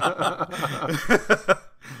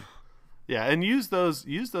 Yeah, and use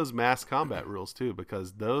those mass combat rules too,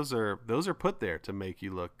 because those are put there to make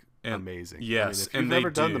you look amazing. Yes, I mean, if you've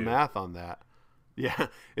never done the math on that,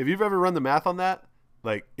 if you've ever run the math on that,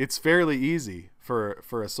 like, it's fairly easy for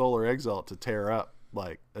a Solar Exalt to tear up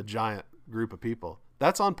like a giant group of people.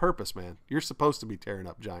 That's on purpose, man. You're supposed to be tearing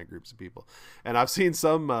up giant groups of people. And I've seen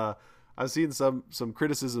some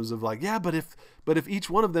criticisms of like, yeah, but if each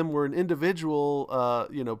one of them were an individual,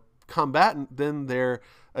 combatant, then their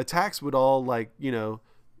attacks would all, like, you know,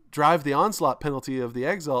 drive the onslaught penalty of the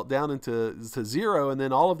Exalt down to 0, and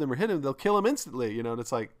then all of them are hitting, they'll kill him instantly, you know. And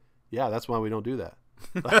it's like, yeah, that's why we don't do that.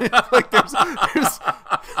 Like there's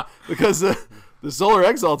because the Solar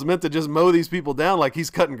Exalt's meant to just mow these people down like he's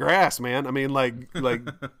cutting grass, man. I mean, like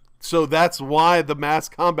so that's why the mass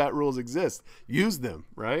combat rules exist. Use them,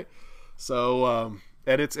 right? So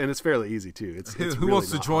and it's fairly easy too. It's who really wants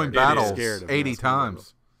to join battles 80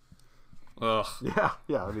 times? Ugh. Yeah.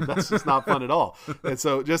 I mean, that's just not fun at all. And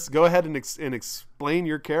so just go ahead and explain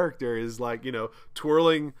your character is like, you know,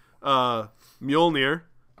 twirling Mjolnir.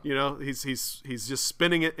 You know, he's just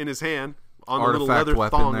spinning it in his hand on Artifact the little leather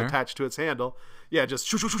thong there. attached to its handle. Yeah,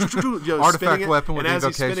 just Artifact weapon with and as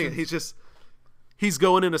invocation. he's spinning it, he's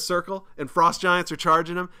going in a circle, and frost giants are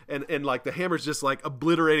charging him, and like the hammer's just like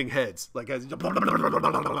obliterating heads, like right.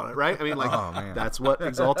 I mean, like that's what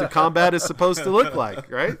Exalted combat is supposed to look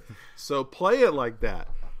like, right? So play it like that.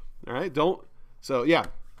 All right, don't So yeah.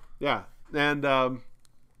 And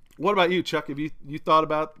what about you, Chuck? Have you thought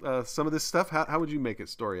about some of this stuff? How would you make it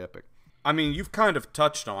story epic? I mean, you've kind of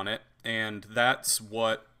touched on it, and that's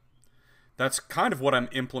kind of what I'm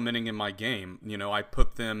implementing in my game. You know, I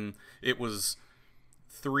put them. It was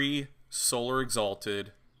 3 Solar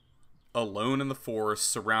Exalted, alone in the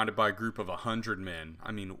forest, surrounded by a group of 100 men.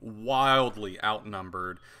 I mean, wildly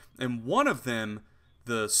outnumbered. And one of them,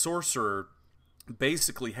 the sorcerer,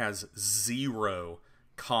 basically has 0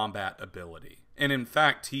 combat ability. And in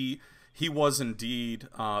fact, he was indeed,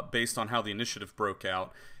 based on how the initiative broke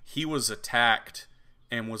out, he was attacked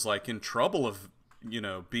and was like in trouble of,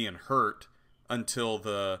 being hurt until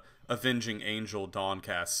the avenging angel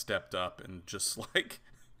Dawncast stepped up and just like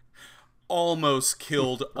almost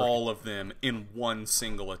killed all of them in one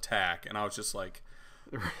single attack. And I was just like,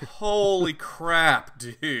 holy crap,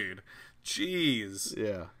 dude. Jeez.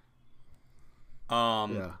 Yeah.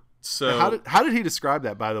 Yeah. So how did he describe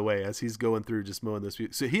that, by the way, as he's going through just mowing those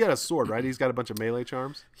people? So he had a sword, right? He's got a bunch of melee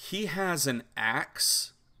charms. He has an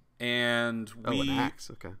axe, and an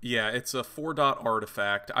axe. Okay. Yeah, it's a 4-dot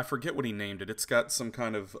artifact. I forget what he named it. It's got some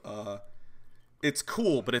kind of it's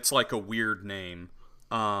cool, but it's like a weird name.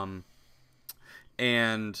 And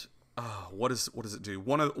what does it do?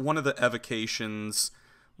 One of the evocations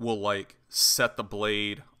will like set the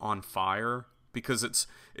blade on fire. Because it's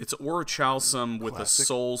Orichalcum with a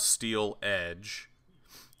soul steel edge,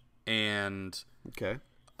 and okay,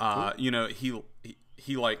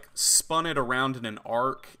 he like spun it around in an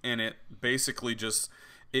arc, and it basically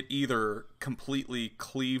it either completely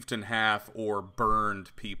cleaved in half or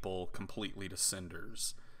burned people completely to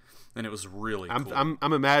cinders, and it was really cool.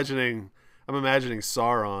 I'm imagining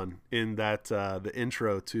Sauron in that the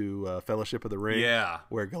intro to Fellowship of the Ring,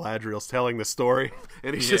 where Galadriel's telling the story,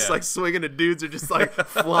 and he's just like swinging, and dudes are just like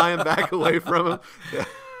flying back away from him.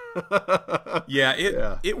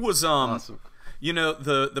 It was awesome.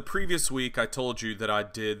 The previous week I told you that I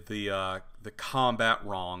did the combat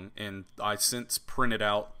wrong, and I since printed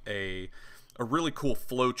out a really cool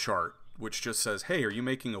flow chart which just says, hey, are you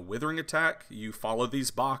making a withering attack? You follow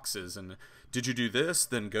these boxes, and did you do this?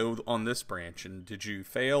 Then go on this branch. And did you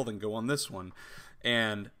fail? Then go on this one.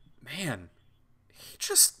 And, man, he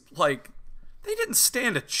just, like, they didn't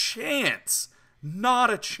stand a chance.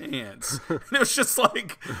 Not a chance. And it was just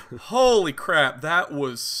like, holy crap, that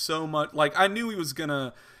was so much. Like, I knew he was going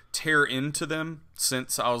to tear into them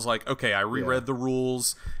since I was like, okay, I reread the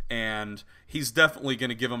rules, and he's definitely going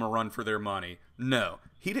to give them a run for their money. No,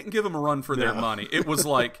 he didn't give them a run for their money. It was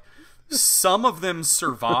like some of them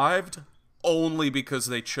survived only because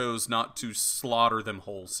they chose not to slaughter them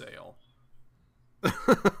wholesale.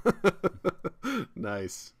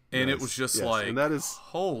 Nice. And it was just like, and that is,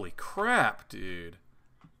 holy crap, dude.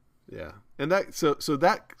 Yeah. And that, so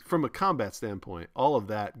that, from a combat standpoint, all of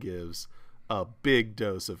that gives a big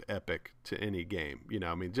dose of epic to any game.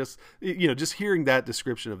 I mean, just hearing that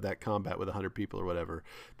description of that combat with 100 people or whatever,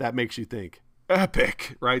 that makes you think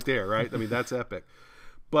epic right there, right? I mean, that's epic.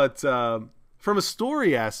 But from a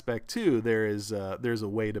story aspect too, there's a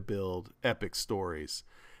way to build epic stories.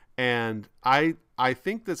 And I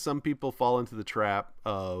think that some people fall into the trap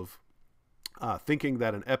of thinking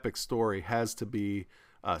that an epic story has to be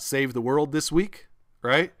save the world this week,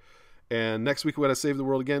 right? And next week we got to save the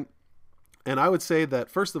world again. And I would say that,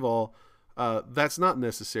 first of all, that's not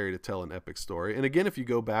necessary to tell an epic story. And again, if you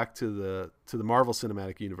go back to the Marvel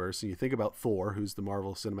Cinematic Universe and you think about Thor, who's the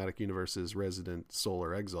Marvel Cinematic Universe's resident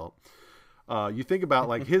Solar Exalt, you think about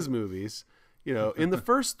like his movies. In the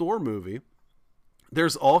first Thor movie,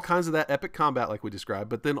 there's all kinds of that epic combat like we described,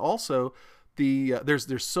 but then also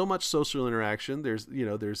there's so much social interaction.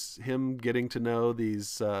 There's him getting to know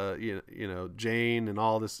these Jane and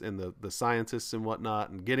all this, and the scientists and whatnot,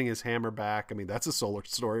 and getting his hammer back. I mean, that's a Solar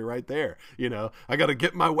story right there. I got to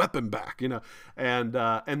get my weapon back. And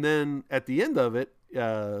then at the end of it,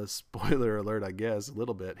 spoiler alert, I guess a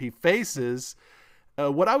little bit, he faces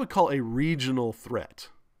what I would call a regional threat.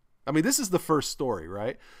 I mean, this is the first story,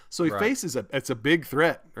 right? So he faces it's a big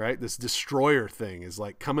threat, right? This destroyer thing is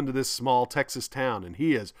like coming to this small Texas town, and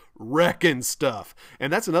he is wrecking stuff.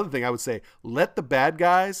 And that's another thing I would say, let the bad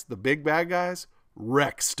guys, the big bad guys,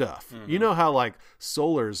 wreck stuff. Mm-hmm. You know how like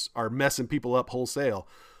Solars are messing people up wholesale.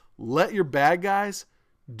 Let your bad guys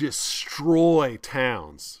destroy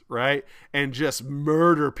towns, right? And just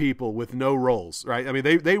murder people with no rolls, right? I mean,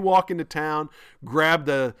 they walk into town, grab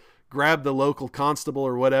the local constable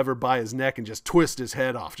or whatever by his neck and just twist his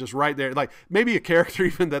head off, just right there. Like maybe a character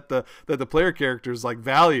even that the player characters like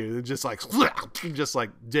value, and just like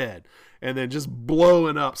dead, and then just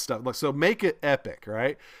blowing up stuff. Like, so make it epic,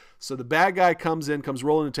 right? So the bad guy comes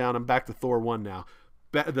rolling into town. I'm back to Thor 1 now.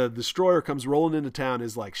 The destroyer comes rolling into town,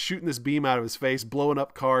 is like shooting this beam out of his face, blowing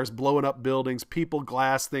up cars, blowing up buildings, people,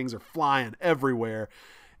 glass, things are flying everywhere.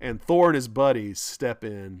 And Thor and his buddies step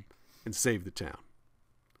in and save the town.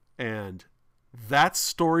 And that's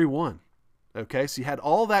story 1. Okay, so you had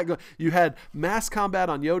all that you had mass combat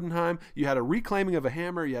on Jotunheim, you had a reclaiming of a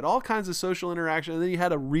hammer, you had all kinds of social interaction, and then you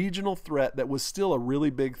had a regional threat that was still a really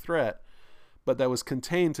big threat, but that was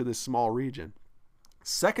contained to this small region.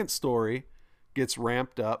 Second story gets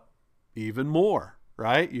ramped up even more,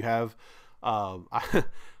 right? You have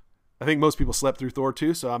I think most people slept through Thor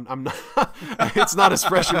 2, so I'm not it's not as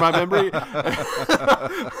fresh in my memory.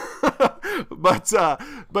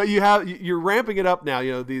 but you're ramping it up now.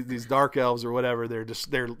 You know, these dark elves or whatever,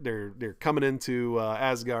 they're coming into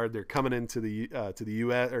Asgard, they're coming into the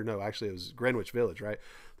US, or no, actually it was Greenwich Village, right?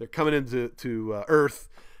 They're coming into Earth,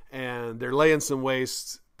 and they're laying some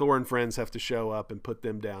waste. Thor and friends have to show up and put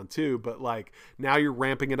them down too, but like now you're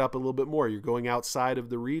ramping it up a little bit more. You're going outside of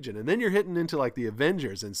the region, and then you're hitting into like the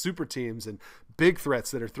Avengers and super teams and big threats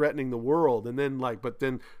that are threatening the world. And then but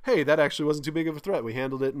then hey, that actually wasn't too big of a threat. We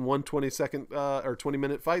handled it in one 20-second or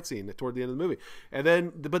 20-minute fight scene toward the end of the movie.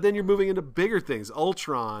 But then you're moving into bigger things,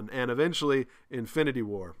 Ultron, and eventually Infinity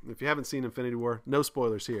War. If you haven't seen Infinity War, no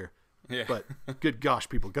spoilers here. Yeah. But good gosh,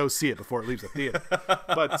 people, go see it before it leaves the theater.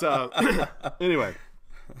 But anyway.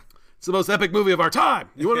 It's the most epic movie of our time.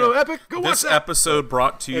 You want to know epic? Go watch that. This episode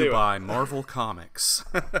brought to you by Marvel Comics.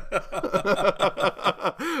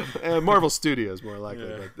 And Marvel Studios, more likely.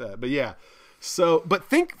 Yeah. But yeah. So, but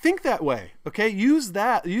think that way, okay? Use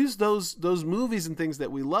those movies and things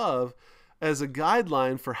that we love as a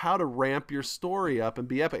guideline for how to ramp your story up and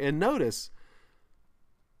be epic. And notice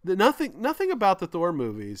that nothing about the Thor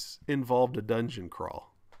movies involved a dungeon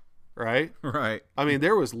crawl, right? Right. I mean,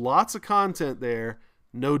 there was lots of content there.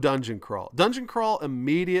 No dungeon crawl. Dungeon crawl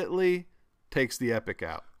immediately takes the epic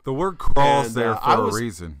out. The word crawl's there for a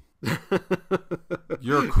reason.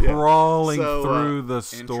 You're crawling through the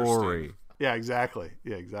story. Yeah, exactly.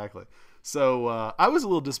 So I was a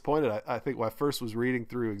little disappointed. I think when I first was reading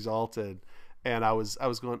through Exalted, and I was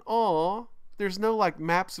going, oh, there's no like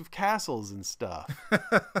maps of castles and stuff.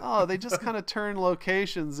 Oh, they just kind of turn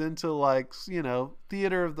locations into like, you know,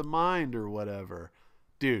 theater of the mind or whatever.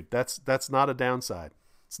 Dude, that's not a downside.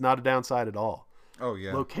 It's not a downside at all. Oh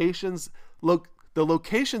yeah. The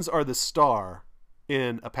locations are the star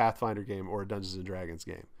in a Pathfinder game or a Dungeons and Dragons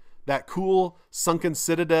game. That cool sunken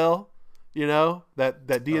citadel, you know, that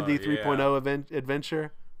D&D 3.0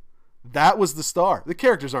 adventure, that was the star. The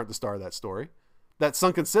characters aren't the star of that story. That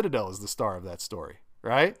sunken citadel is the star of that story,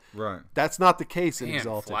 right? Right. That's not the case in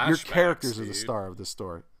Exalted. Your characters are the star of the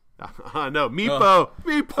story. No, Meepo.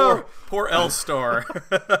 Meepo. Poor L-Star.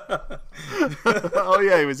 Oh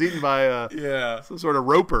yeah, he was eaten by some sort of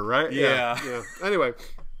roper, right? Yeah. Anyway,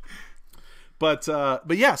 but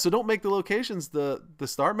yeah, so don't make the locations the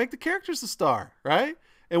star. Make the characters the star, right?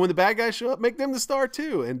 And when the bad guys show up, make them the star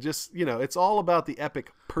too. And just, you know, it's all about the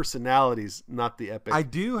epic personalities, not the epic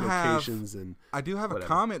locations. I do have a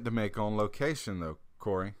comment to make on location though,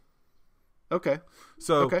 Corey. Okay.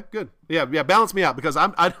 Okay, good. Yeah, balance me out, because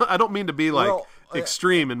I don't mean to be like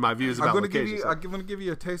extreme in my views about locations. I'm going to give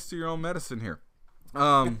you a taste of your own medicine here.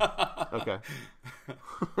 Okay.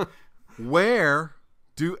 Where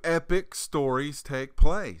do epic stories take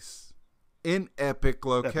place? In epic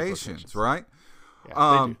locations, right?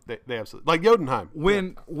 Yeah, they do. They absolutely, like Jotunheim.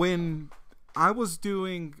 When I was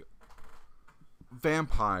doing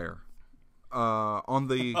Vampire on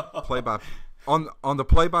the play-by on the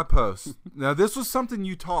play-by-post. Now, this was something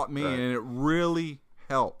you taught me, and it really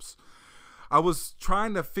helps. I was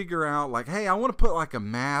trying to figure out, like, hey, I want to put like a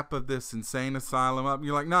map of this insane asylum up. And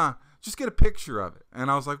you're like, nah, just get a picture of it.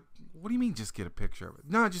 And I was like, what do you mean just get a picture of it?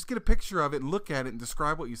 No, just get a picture of it and look at it and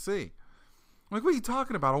describe what you see. I'm like, what are you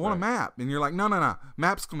talking about? I want a map. And you're like, no.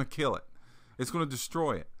 Map's going to kill it. It's going to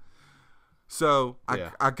destroy it. So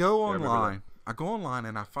I go online. I go online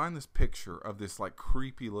and I find this picture of this like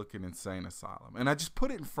creepy looking insane asylum. And I just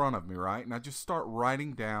put it in front of me, right? And I just start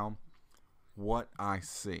writing down what I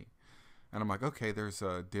see. And I'm like, okay, there's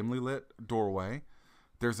a dimly lit doorway.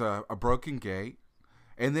 There's a broken gate.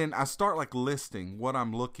 And then I start like listing what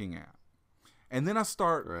I'm looking at. And then I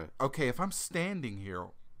start, okay, if I'm standing here,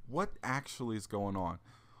 what actually is going on?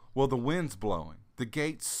 Well, the wind's blowing. The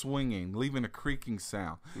gate's swinging, leaving a creaking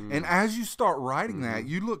sound. And as you start writing that,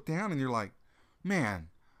 you look down and you're like, man,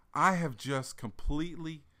 I have just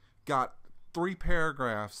completely got 3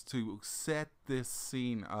 paragraphs to set this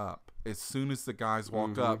scene up as soon as the guys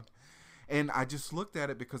walk up. And I just looked at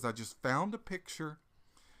it because I just found a picture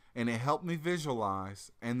and it helped me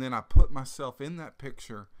visualize. And then I put myself in that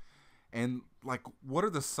picture, and like, what are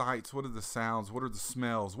the sights? What are the sounds? What are the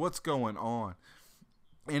smells? What's going on?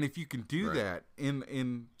 And if you can do that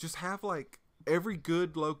in just have like every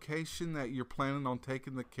good location that you're planning on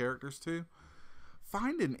taking the characters to,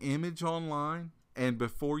 find an image online, and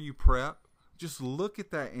before you prep, just look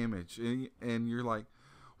at that image, and you're like,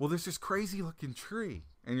 well, there's this crazy looking tree.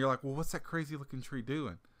 And you're like, well, what's that crazy looking tree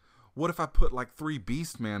doing? What if I put like 3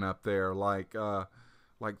 Beastmen up there, like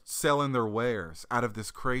selling their wares out of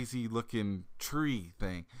this crazy looking tree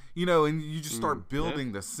thing, and you just start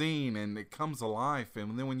building the scene, and it comes alive.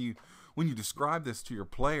 And then when you describe this to your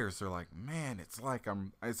players, they're like, man, it's like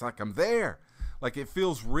I'm there. Like, it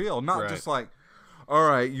feels real. Not just like, all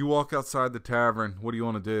right, you walk outside the tavern. What do you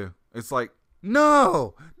want to do? It's like,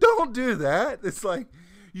 no, don't do that. It's like,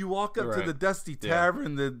 you walk up to the dusty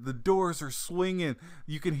tavern. The doors are swinging.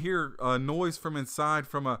 You can hear a noise from inside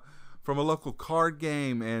from a local card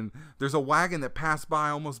game, and there's a wagon that passed by,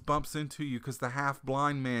 almost bumps into you because the half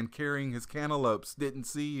blind man carrying his cantaloupes didn't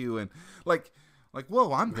see you, and like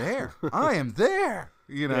whoa, I'm there. I am there.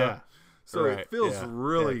 Yeah. So it feels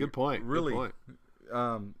really good point. Really, good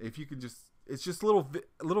point. If you can it's just little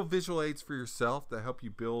visual aids for yourself that help you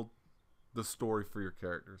build the story for your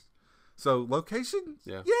characters. So locations,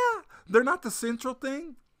 they're not the central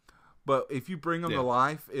thing, but if you bring them to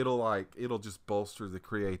life, it'll just bolster the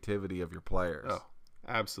creativity of your players. Oh,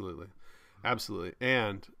 absolutely,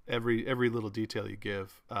 and every little detail you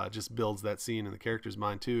give just builds that scene in the character's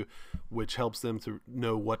mind too, which helps them to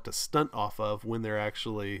know what to stunt off of when they're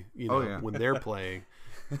actually when they're playing,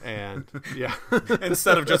 and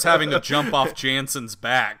instead of just having to jump off Jansen's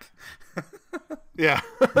back. Yeah.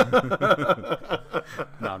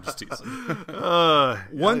 No, I'm just teasing.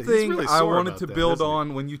 One thing really I wanted to that, build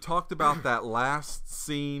on, when you talked about that last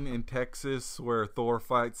scene in Texas where Thor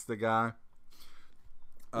fights the guy,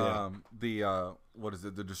 the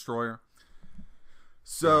Destroyer.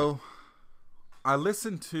 So I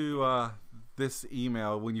listened to this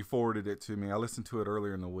email when you forwarded it to me. I listened to it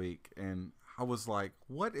earlier in the week, and I was like,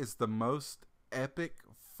 what is the most epic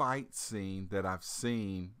fight scene that I've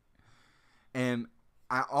seen? And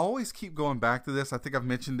I always keep going back to this. I think I've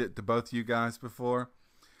mentioned it to both you guys before.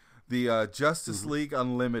 The Justice League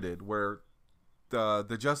Unlimited, where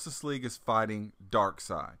the Justice League is fighting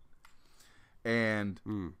Darkseid. And,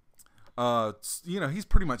 he's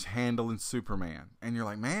pretty much handling Superman. And you're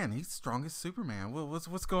like, man, he's strong as Superman. Well,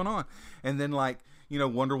 what's going on? And then,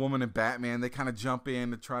 Wonder Woman and Batman, they kind of jump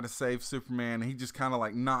in to try to save Superman. And he just kind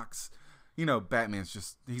of, knocks...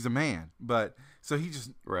 Batman's he's a man, but so he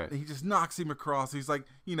just knocks him across. He's like,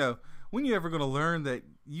 when you ever going to learn that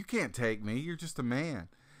you can't take me? You're just a man.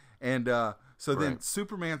 And then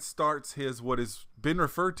Superman starts his, what has been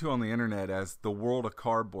referred to on the internet as the world of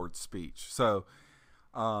cardboard speech. So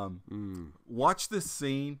watch this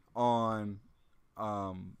scene on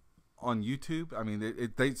YouTube. I mean,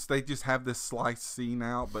 they just have this sliced scene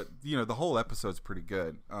out, but the whole episode's pretty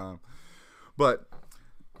good. But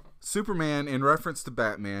Superman, in reference to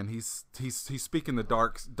Batman, he's speaking the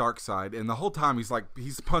dark side, and the whole time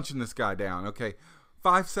he's punching this guy down. Okay,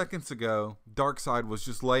 5 seconds ago, Darkseid was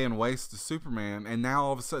just laying waste to Superman, and now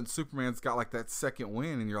all of a sudden Superman's got that second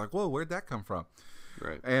win, and you're like, whoa, where'd that come from?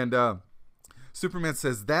 Right. And Superman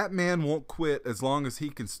says, that man won't quit as long as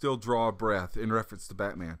he can still draw a breath, in reference to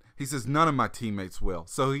Batman. He says, none of my teammates will.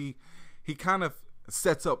 So he kind of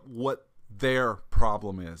sets up what their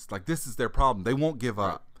problem is. Like, this is their problem. They won't give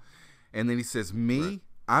up. And then he says,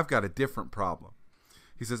 I've got a different problem.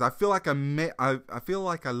 He says, I feel like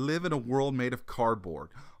I live in a world made of cardboard,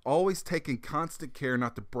 always taking constant care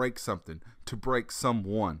not to break something, to break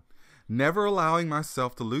someone, never allowing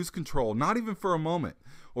myself to lose control, not even for a moment,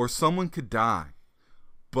 or someone could die.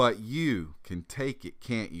 But you can take it,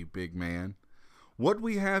 can't you, big man? What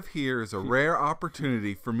we have here is a rare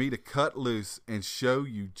opportunity for me to cut loose and show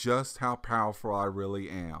you just how powerful I really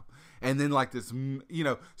am. And then this,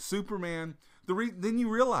 Superman, then you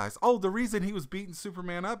realize, the reason he was beating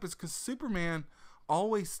Superman up is because Superman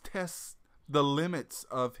always tests the limits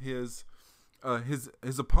of his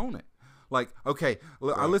opponent. Like, okay,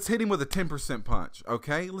 let's hit him with a 10% punch.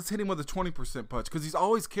 Okay, let's hit him with a 20% punch, because he's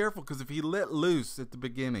always careful. Because if he let loose at the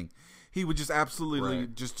beginning, he would just absolutely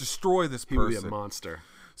just destroy this person. He would be a monster.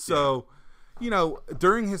 So,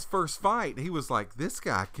 during his first fight, he was like, this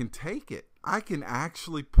guy can take it. I can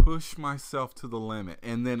actually push myself to the limit.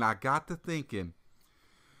 And then I got to thinking,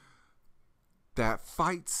 that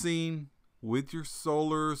fight scene with your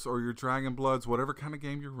Solars or your Dragon Bloods, whatever kind of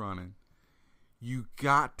game you're running, you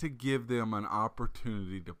got to give them an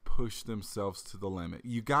opportunity to push themselves to the limit.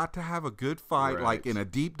 You got to have a good fight, Right. like in a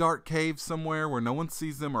deep, dark cave somewhere where no one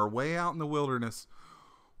sees them, or way out in the wilderness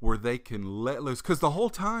where they can let loose. Because the whole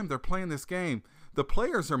time they're playing this game, the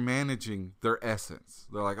players are managing their essence.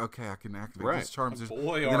 They're like, okay, I can activate Right. these charms,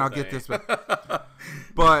 Boy, and then are I'll get they. this back.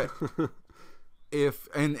 But if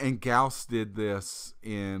and Gauss did this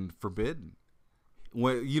in Forbidden.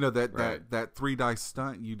 When, you know, that 3 dice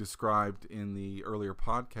stunt you described in the earlier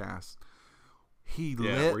podcast, he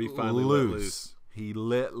let where he finally loose. let loose. He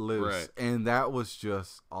let loose, Right. and that was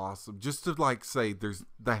just awesome. Just to like say, there's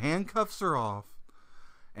the handcuffs are off,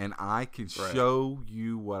 and I can Right. show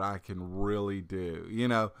you what I can really do. You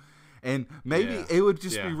know, and maybe Yeah. it would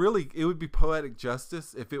just Yeah. be really, it would be poetic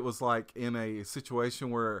justice if it was like in a situation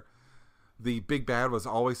where the big bad was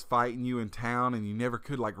always fighting you in town and you never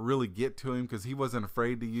could like really get to him because he wasn't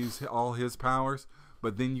afraid to use all his powers.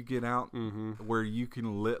 But then you get out where you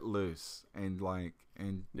can let loose and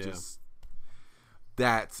just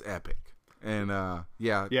that's epic. And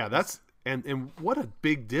Yeah, that's and what a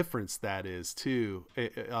big difference that is too.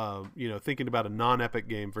 You know, thinking about a non-epic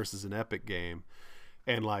game versus an epic game,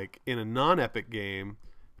 and like in a non-epic game,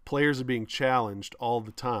 players are being challenged all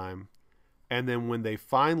the time. And then when they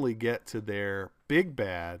finally get to their big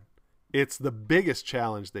bad, it's the biggest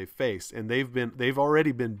challenge they faced, and they've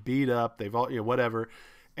already been beat up. They've all, you know, whatever,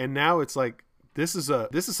 and now it's like this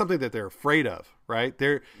is something that they're afraid of, right?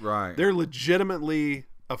 They're legitimately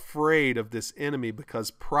afraid of this enemy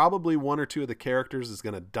because probably one or two of the characters is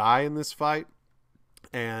going to die in this fight,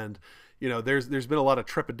 and you know there's been a lot of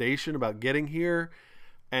trepidation about getting here,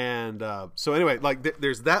 and so anyway, like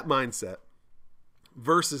there's that mindset.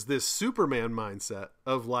 Versus this Superman mindset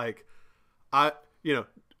of like, and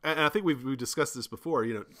I think we've discussed this before.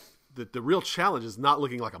 You know, the real challenge is not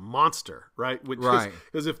looking like a monster, right? Right.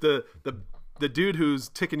 Because if the dude who's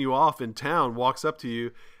ticking you off in town walks up to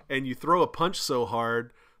you and you throw a punch so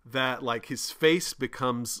hard that like his face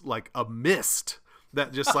becomes like a mist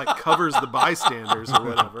that just like covers the bystanders or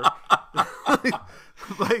whatever,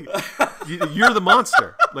 like you're the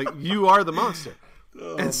monster. Like you are the monster.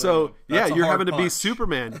 And so, That's a you're hard having to be punch.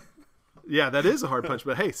 Superman. Yeah, that is a hard punch.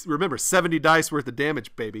 But hey, remember, 70 dice worth of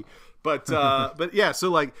damage, baby. But yeah,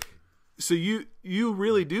 so you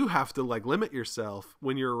really do have to like limit yourself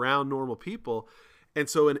when you're around normal people. And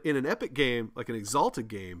so in an epic game, like an Exalted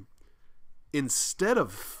game, instead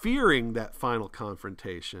of fearing that final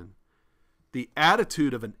confrontation, the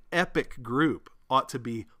attitude of an epic group ought to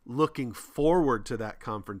be looking forward to that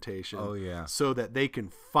confrontation. Oh, yeah. So that they can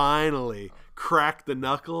finally crack the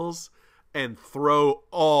knuckles and throw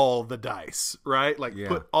all the dice, right? Like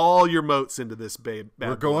put all your motes into this babe.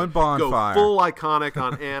 We're going bonfire. Go full iconic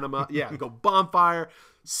on anima. Yeah, go bonfire,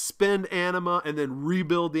 spend anima, and then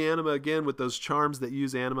rebuild the anima again with those charms that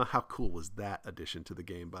use anima. How cool was that addition to the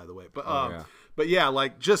game, by the way? But but yeah,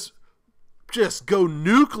 like just go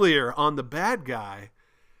nuclear on the bad guy.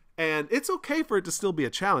 And it's okay for it to still be a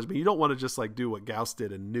challenge, but you don't want to just like do what Gauss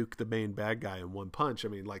did and nuke the main bad guy in one punch. I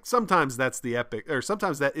mean, like sometimes that's the epic, or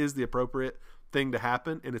sometimes that is the appropriate thing to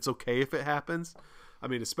happen, and it's okay if it happens. I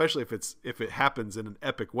mean, especially if it happens in an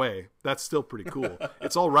epic way, that's still pretty cool.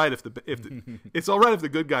 It's all right if it's all right if the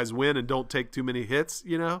good guys win and don't take too many hits,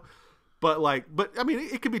 you know. But I mean,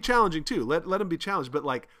 it can be challenging too. Let them be challenged, but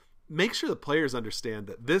like make sure the players understand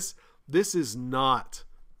that this is not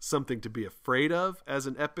something to be afraid of as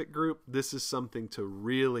an epic group. This is something to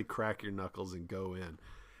really crack your knuckles and go in.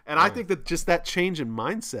 And I think that just that change in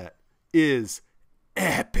mindset is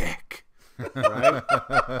epic, right?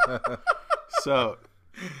 So,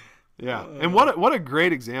 yeah. And what a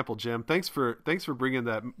great example, Jim. Thanks for bringing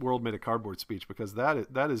that World Made of Cardboard speech, because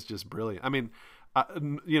that is just brilliant. I mean,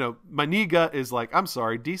 my knee gut is like, I'm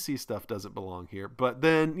sorry, DC stuff doesn't belong here. But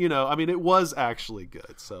then, I mean, it was actually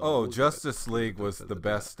good. So Justice League was the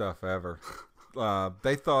best stuff ever.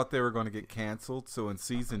 They thought they were going to get canceled, so in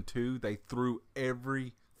season 2 they threw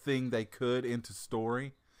everything they could into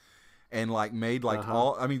story, and like made like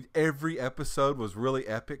every episode was really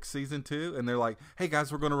epic. Season 2, and they're like, "Hey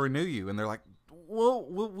guys, we're going to renew you," and they're like, "Well,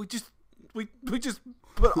 we just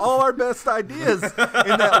put all our best ideas in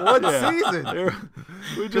that one season.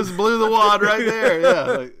 We just blew the wad right there."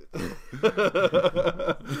 Yeah,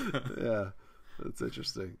 yeah, that's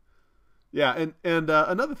interesting. Yeah, and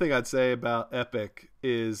another thing I'd say about Epic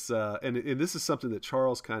is, and this is something that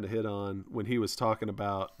Charles kind of hit on when he was talking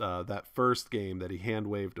about that first game that he hand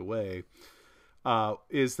waved away,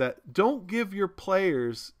 is that don't give your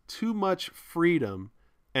players too much freedom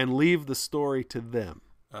and leave the story to them.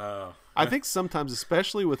 I think sometimes,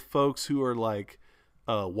 especially with folks who are like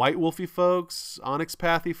White Wolfy folks, Onyx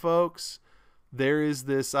Pathy folks, there is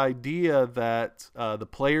this idea that the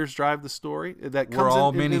players drive the story. That comes We're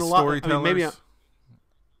all in mini a lot. storytellers. I mean, maybe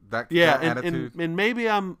that and attitude. maybe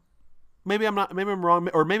I'm wrong,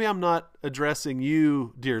 or maybe I'm not addressing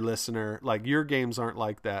you, dear listener. Like, your games aren't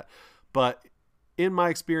like that, but in my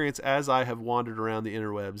experience, as I have wandered around the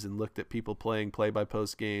interwebs and looked at people playing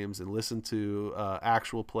play-by-post games and listened to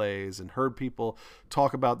actual plays and heard people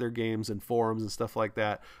talk about their games in forums and stuff like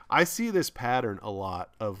that, I see this pattern a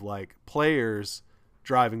lot of like players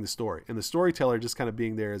driving the story and the storyteller just kind of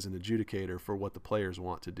being there as an adjudicator for what the players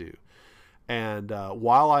want to do. And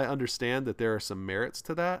while I understand that there are some merits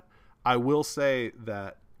to that, I will say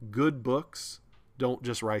that good books don't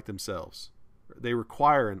just write themselves. They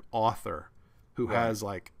require an author who has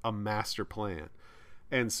like a master plan.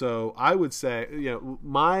 And so I would say,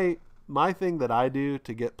 my thing that I do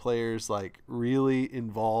to get players like really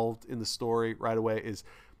involved in the story right away is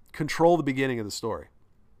control the beginning of the story.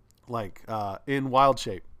 Like in Wild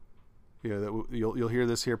Shape, you'll hear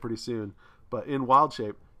this here pretty soon, but in Wild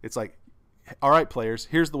Shape, it's like, all right, players,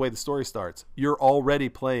 here's the way the story starts. You're already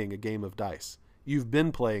playing a game of dice. You've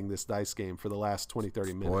been playing this dice game for the last 20,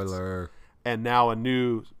 30 minutes. Spoiler. And now a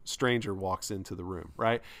new stranger walks into the room,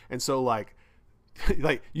 right? And so like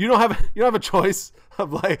you don't have a choice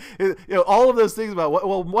of like, all of those things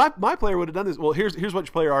about my player would have done this. Well, here's what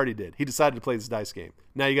your player already did. He decided to play this dice game.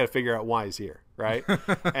 Now you got to figure out why he's here, right?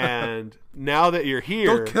 And now that you're here,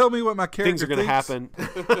 Don't kill me with my character. things are going to happen.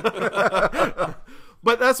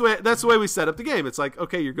 But that's the way we set up the game. It's like,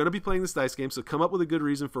 okay, you're going to be playing this dice game, so come up with a good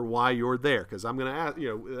reason for why you're there, because I'm going to ask,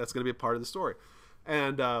 that's going to be a part of the story.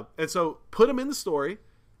 And so put them in the story,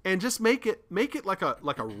 and just make it like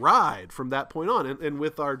a ride from that point on. And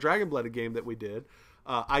with our Dragon Blooded game that we did,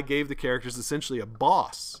 I gave the characters essentially a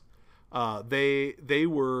boss. They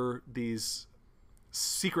were these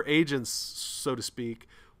secret agents, so to speak,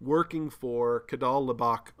 working for Kadal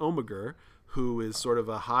Labak Omegar, who is sort of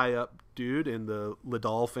a high up dude in the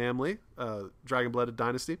Lidal family, Dragon Blooded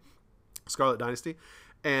Dynasty, Scarlet Dynasty,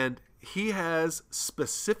 and he has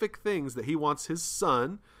specific things that he wants his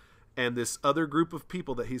son and this other group of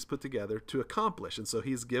people that he's put together to accomplish. And so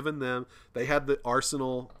he's given them, they had the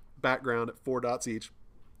arsenal background at 4 dots each.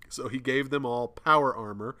 So he gave them all power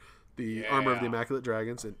armor, the armor of the Immaculate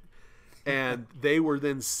Dragons. And they were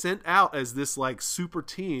then sent out as this like super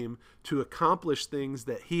team to accomplish things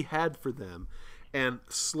that he had for them. And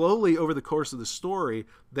slowly over the course of the story,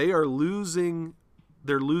 they're losing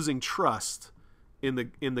trust in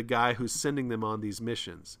the guy who's sending them on these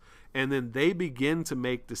missions. And then they begin to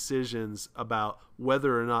make decisions about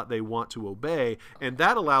whether or not they want to obey, and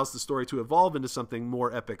that allows the story to evolve into something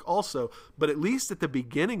more epic also. But at least at the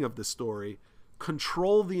beginning of the story,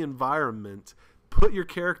 control the environment, put your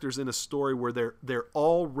characters in a story where they're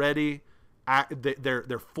already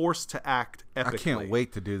they're forced to act epically. I can't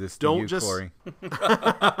wait to do this to you, Corey.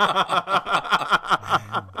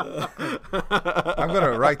 I'm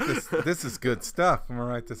gonna write this. This is good stuff. I'm gonna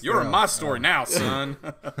write this. You're down. in my story now, son.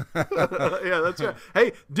 Yeah, that's right.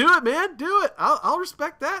 Hey, do it, man. Do it. I'll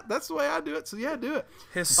respect that. That's the way I do it. So yeah, do it.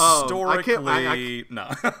 Historically, no.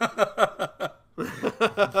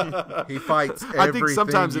 He fights I think everything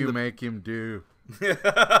sometimes you make him do.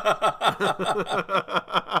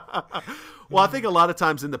 Well, I think a lot of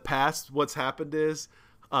times in the past, what's happened is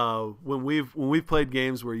when we've played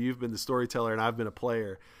games where you've been the storyteller and I've been a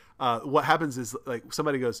player, what happens is like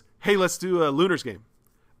somebody goes, "Hey, let's do a Lunar's game,"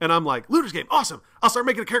 and I'm like, "Lunar's game, awesome! I'll start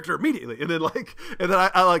making a character immediately." And then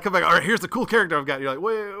I like come back. All right, here's the cool character I've got. And you're like,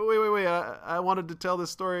 wait. I wanted to tell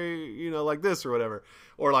this story, like this or whatever,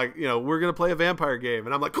 or like we're gonna play a vampire game,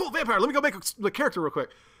 and I'm like, "Cool, vampire! Let me go make the character real quick."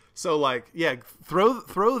 So like, yeah, throw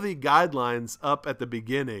the guidelines up at the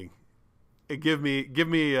beginning. Give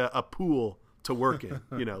me a pool to work in,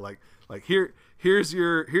 like here's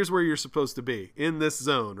where you're supposed to be in this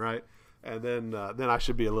zone, right? And then I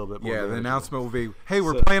should be a little bit more. Yeah, the announcement will be, "Hey,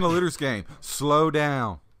 we're playing a looters game. Slow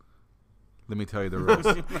down. Let me tell you the rules."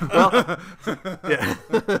 Well, yeah.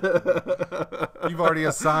 You've already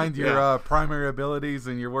assigned your primary abilities,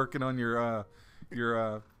 and you're working on your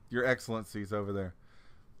excellencies over there.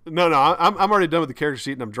 No, I'm already done with the character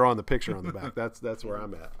sheet, and I'm drawing the picture on the back. That's where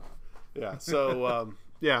I'm at. Yeah. So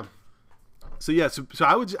So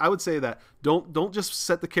I would say that don't just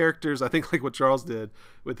set the characters. I think like what Charles did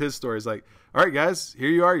with his story is like, all right, guys, here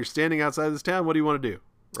you are. You're standing outside this town. What do you want to do?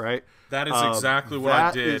 Right. That is exactly what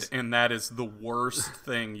I did, and that is the worst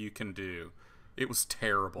thing you can do. It was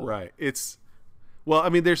terrible. Right.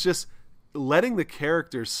 There's just letting the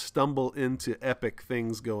characters stumble into epic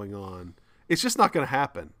things going on. It's just not going to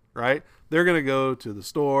happen. Right? They're going to go to the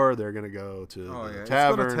store. They're going to go to the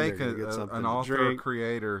tavern. It's going to take an author creator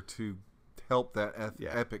creator to help that Yeah.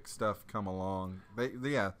 epic stuff come along.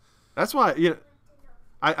 That's why,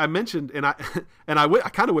 I mentioned, and I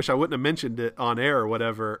kind of wish I wouldn't have mentioned it on air or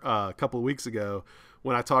whatever a couple of weeks ago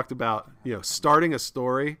when I talked about starting a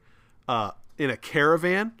story in a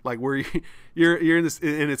caravan, like where you're in this,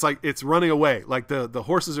 and it's like it's running away, like the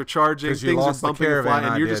horses are charging, 'Cause you things are lost the bumping and caravan flying,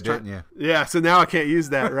 and you're idea, just trying. didn't Yeah, so now I can't use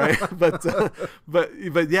that, right?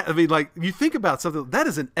 but yeah, I mean, like you think about something that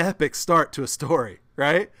is an epic start to a story,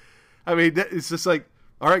 right? I mean, it's just like,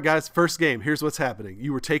 all right, guys, first game. Here's what's happening.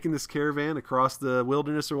 You were taking this caravan across the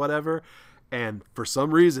wilderness or whatever, and for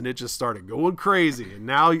some reason it just started going crazy. And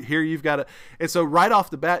now here you've got to. And so right off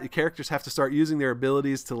the bat, your characters have to start using their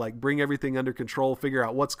abilities to like bring everything under control, figure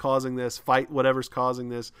out what's causing this, fight whatever's causing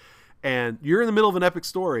this. And you're in the middle of an epic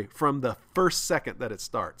story from the first second that it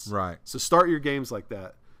starts. Right. So start your games like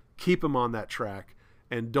that. Keep them on that track,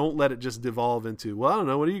 and don't let it just devolve into, well, I don't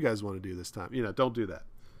know, what do you guys want to do this time? Don't do that.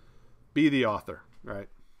 Be the author. Right.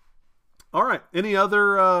 All right. Any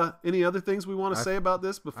other things we want to say about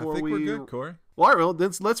this before I think we? we're good, Corey. Well, all right,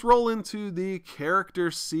 well, let's roll into the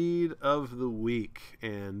character seed of the week,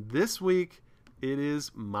 and this week it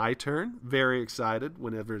is my turn. Very excited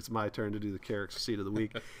whenever it's my turn to do the character seed of the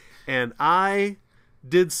week, and I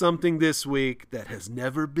did something this week that has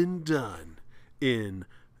never been done in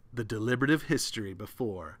the deliberative history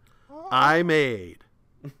before. I made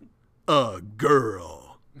a girl.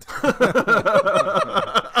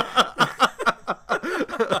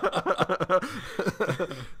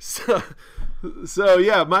 So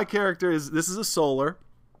yeah, my character this is a solar,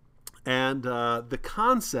 and the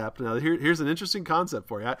concept, now here's an interesting concept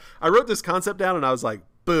for you. I wrote this concept down and I was like,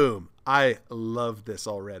 boom, I love this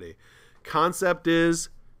already. Concept is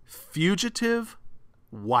fugitive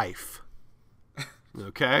wife.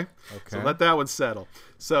 Okay. So let that one settle.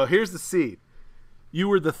 So here's the seed. You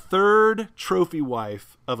were the third trophy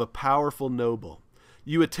wife of a powerful noble.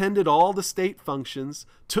 You attended all the state functions,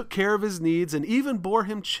 took care of his needs, and even bore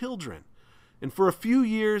him children. And for a few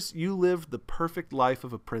years, you lived the perfect life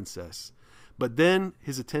of a princess. But then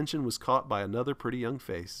his attention was caught by another pretty young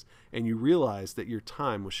face, and you realized that your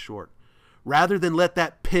time was short. Rather than let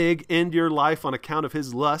that pig end your life on account of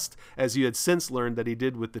his lust, as you had since learned that he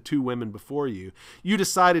did with the two women before you, you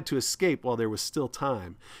decided to escape while there was still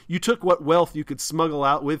time. You took what wealth you could smuggle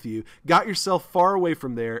out with you, got yourself far away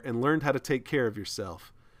from there, and learned how to take care of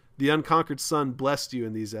yourself. The unconquered sun blessed you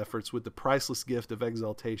in these efforts with the priceless gift of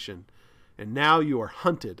exaltation. And now you are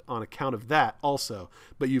hunted on account of that also,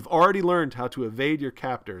 but you've already learned how to evade your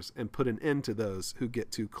captors and put an end to those who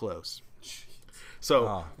get too close.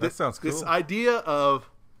 So that sounds cool. This idea of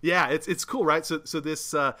it's cool, right? So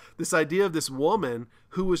this idea of this woman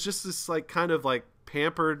who was just this like kind of like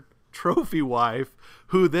pampered trophy wife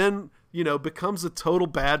who then becomes a total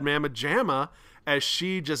bad mamma jamma as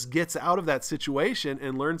she just gets out of that situation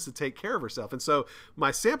and learns to take care of herself. And so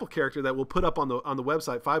my sample character that we'll put up on the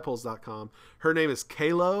website fivepoles.com, her name is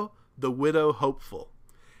Kalo, the Widow Hopeful,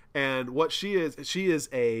 and what she is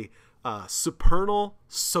a supernal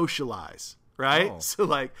socialize. Right. Oh, so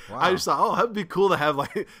like, wow. I just thought, that'd be cool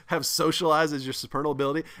to have socialize as your supernal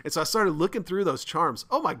ability. And so I started looking through those charms.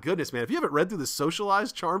 Oh my goodness, man. If you haven't read through the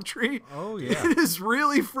socialize charm tree, it is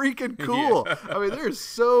really freaking cool. Yeah. I mean, there's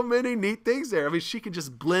so many neat things there. I mean, she can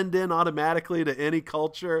just blend in automatically to any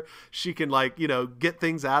culture. She can get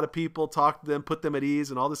things out of people, talk to them, put them at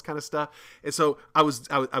ease and all this kind of stuff. And so I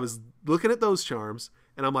was looking at those charms.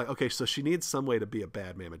 And I'm like, okay, so she needs some way to be a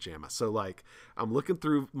bad mamma jamma. So like, I'm looking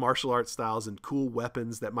through martial arts styles and cool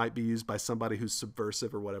weapons that might be used by somebody who's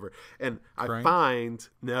subversive or whatever. And I find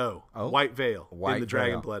White Veil in the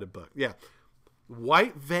Dragon Blooded book. Yeah.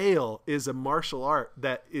 White Veil is a martial art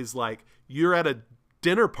that is like, you're at a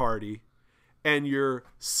dinner party and you're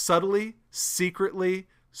subtly, secretly,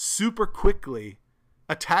 super quickly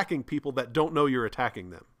attacking people that don't know you're attacking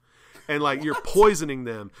them. And like, you're poisoning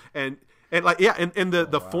them. And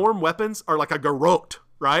the form weapons are like a garrote,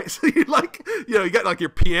 right? So you you got like your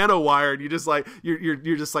piano wire, and you just like you're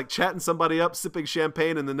just like chatting somebody up, sipping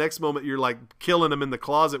champagne, and the next moment you're like killing them in the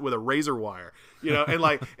closet with a razor wire,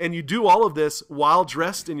 and you do all of this while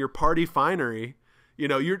dressed in your party finery.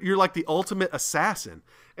 You're like the ultimate assassin,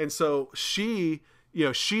 and so she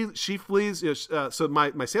flees. So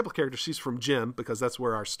my sample character, she's from Jim, because that's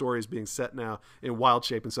where our story is being set now in Wild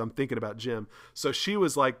Shape, and so I'm thinking about Jim. So she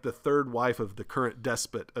was like the third wife of the current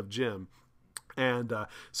despot of Jim, and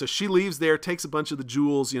so she leaves there, takes a bunch of the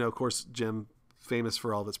jewels. Of course, Jim, famous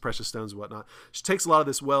for all of its precious stones and whatnot. She takes a lot of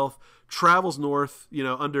this wealth, travels north,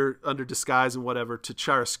 under disguise and whatever, to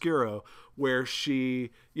Chiaroscuro, where she,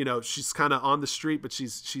 she's kind of on the street, but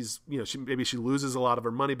she's maybe she loses a lot of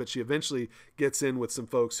her money, but she eventually gets in with some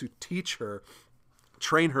folks who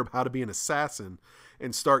train her how to be an assassin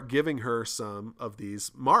and start giving her some of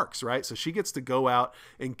these marks, right? So she gets to go out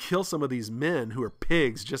and kill some of these men who are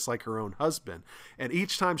pigs, just like her own husband. And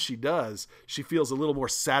each time she does, she feels a little more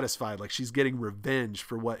satisfied, like she's getting revenge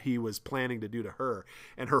for what he was planning to do to her.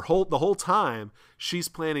 And the whole time, she's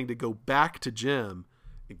planning to go back to Jim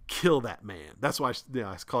and kill that man. That's why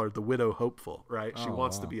I call her the widow hopeful, right? She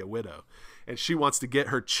wants to be a widow, and she wants to get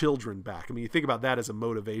her children back. I mean, you think about that as a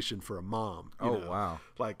motivation for a mom. You know? Wow.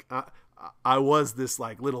 Like, I was this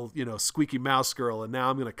like little, squeaky mouse girl, and now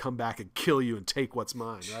I'm going to come back and kill you and take what's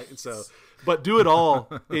mine, right? And so, but do it all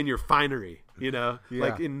in your finery,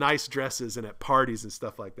 like in nice dresses and at parties and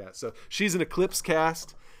stuff like that. So she's an Eclipse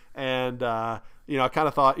cast, and I kind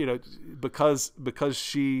of thought, because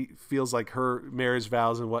she feels like her marriage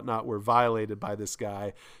vows and whatnot were violated by this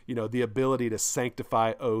guy, the ability to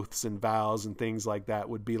sanctify oaths and vows and things like that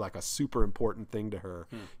would be like a super important thing to her.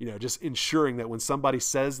 Just ensuring that when somebody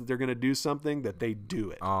says that they're going to do something, that they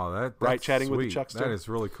do it. Oh, that's right. Chatting sweet. with the Chuckster. That is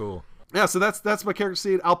really cool. Yeah, so that's my character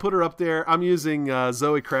seed. I'll put her up there. I'm using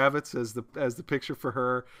Zoe Kravitz as the picture for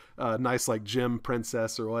her, nice like Gem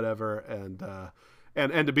princess or whatever,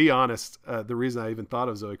 and to be honest, the reason I even thought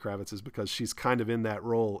of Zoe Kravitz is because she's kind of in that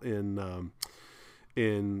role in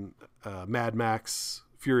Mad Max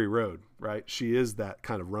Fury Road, right? She is that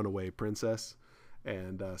kind of runaway princess,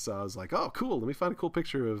 and so I was like, oh, cool. Let me find a cool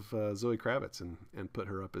picture of Zoe Kravitz and put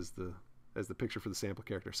her up as the picture for the sample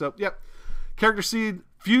character. So, yep. Character seed,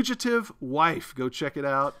 Fugitive Wife. Go check it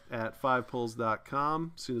out at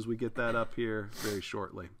 5polls.com as soon as we get that up here very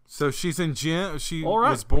shortly. So she's in Jim. She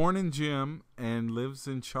was born in Jim and lives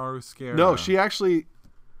in Charuscara. No, she actually.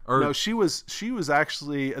 No, she was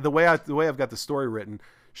actually the way I've got the story written.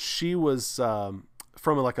 She was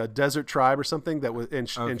from like a desert tribe or something that was, and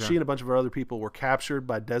she and a bunch of other people were captured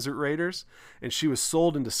by desert raiders, and she was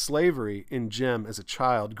sold into slavery in Jim as a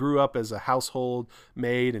child. Grew up as a household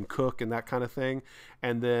maid and cook and that kind of thing,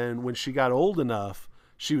 and then when she got old enough,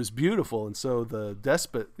 she was beautiful, and so the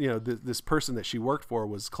despot, this person that she worked for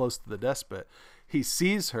was close to the despot. He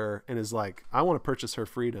sees her and is like, I want to purchase her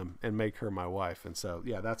freedom and make her my wife. And so,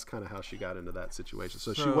 yeah, that's kind of how she got into that situation.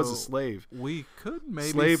 So she was a slave. We could maybe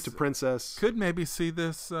slave to princess. Could maybe see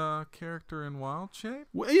this character in Wild Shape.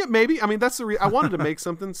 Well, yeah, maybe. I mean, that's I wanted to make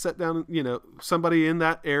something set down, somebody in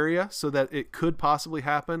that area so that it could possibly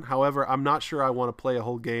happen. However, I'm not sure I want to play a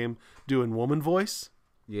whole game doing woman voice.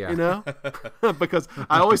 Yeah. Because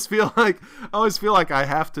I always feel like I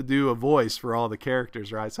have to do a voice for all the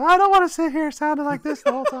characters, right? So I don't want to sit here sounding like this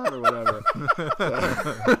the whole time or whatever.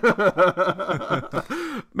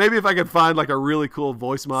 Maybe if I could find like a really cool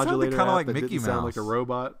voice modulator kind of like that Mickey didn't Mouse. sound like a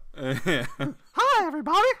robot. Hi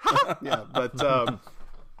everybody. Yeah, but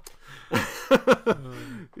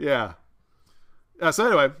yeah. So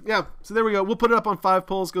anyway, yeah. So there we go. We'll put it up on 5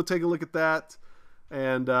 polls. Go take a look at that.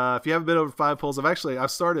 And if you haven't been over 5 polls,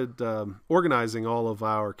 I've started organizing all of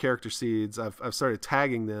our character seeds. I've started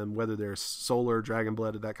tagging them, whether they're solar, dragon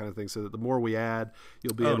blooded, that kind of thing, so that the more we add,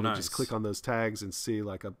 you'll be able to just click on those tags and see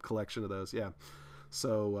like a collection of those. Yeah.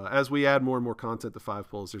 So as we add more and more content to 5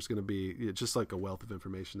 polls, there's going to be just like a wealth of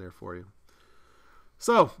information there for you.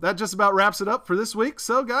 So that just about wraps it up for this week.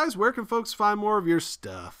 So guys, where can folks find more of your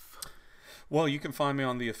stuff? Well, you can find me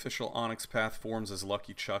on the official Onyx Path forums as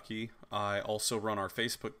Lucky Chucky. I also run our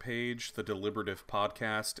Facebook page, The Deliberative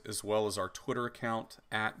Podcast, as well as our Twitter account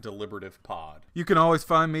at DeliberativePod. You can always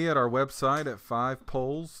find me at our website at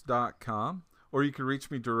 5polls.com, or you can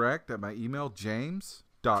reach me direct at my email,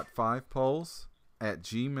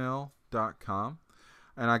 james.5polls@gmail.com.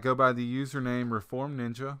 And I go by the username Reform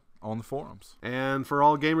Ninja on the forums. And for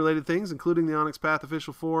all game-related things, including the Onyx Path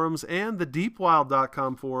official forums and the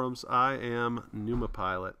deepwild.com forums, I am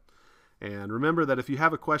NumaPilot. And remember that if you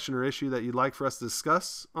have a question or issue that you'd like for us to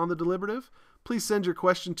discuss on The Deliberative, please send your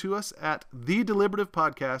question to us at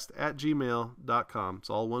thedeliberativePodcast@gmail.com. It's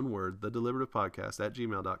all one word,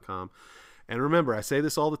 thedeliberativePodcast@gmail.com. And remember, I say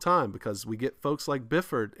this all the time because we get folks like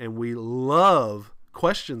Bifford, and we love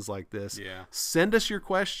questions like this. Yeah. Send us your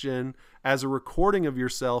question as a recording of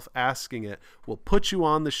yourself asking it. We'll put you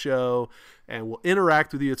on the show and we'll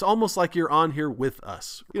interact with you. It's almost like you're on here with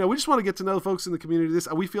us. We just want to get to know the folks in the community.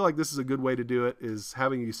 We feel like this is a good way to do it, is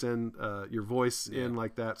having you send your voice in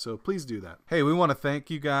like that. So please do that. Hey, we want to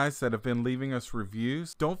thank you guys that have been leaving us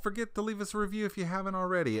reviews. Don't forget to leave us a review if you haven't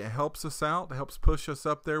already. It helps us out. It helps push us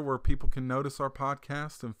up there where people can notice our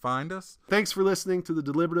podcast and find us. Thanks for listening to the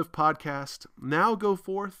Deliberative Podcast. Now go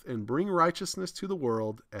forth and bring righteousness to the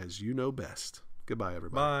world as you know best. Goodbye,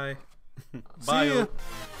 everybody. Bye. Bye. See ya.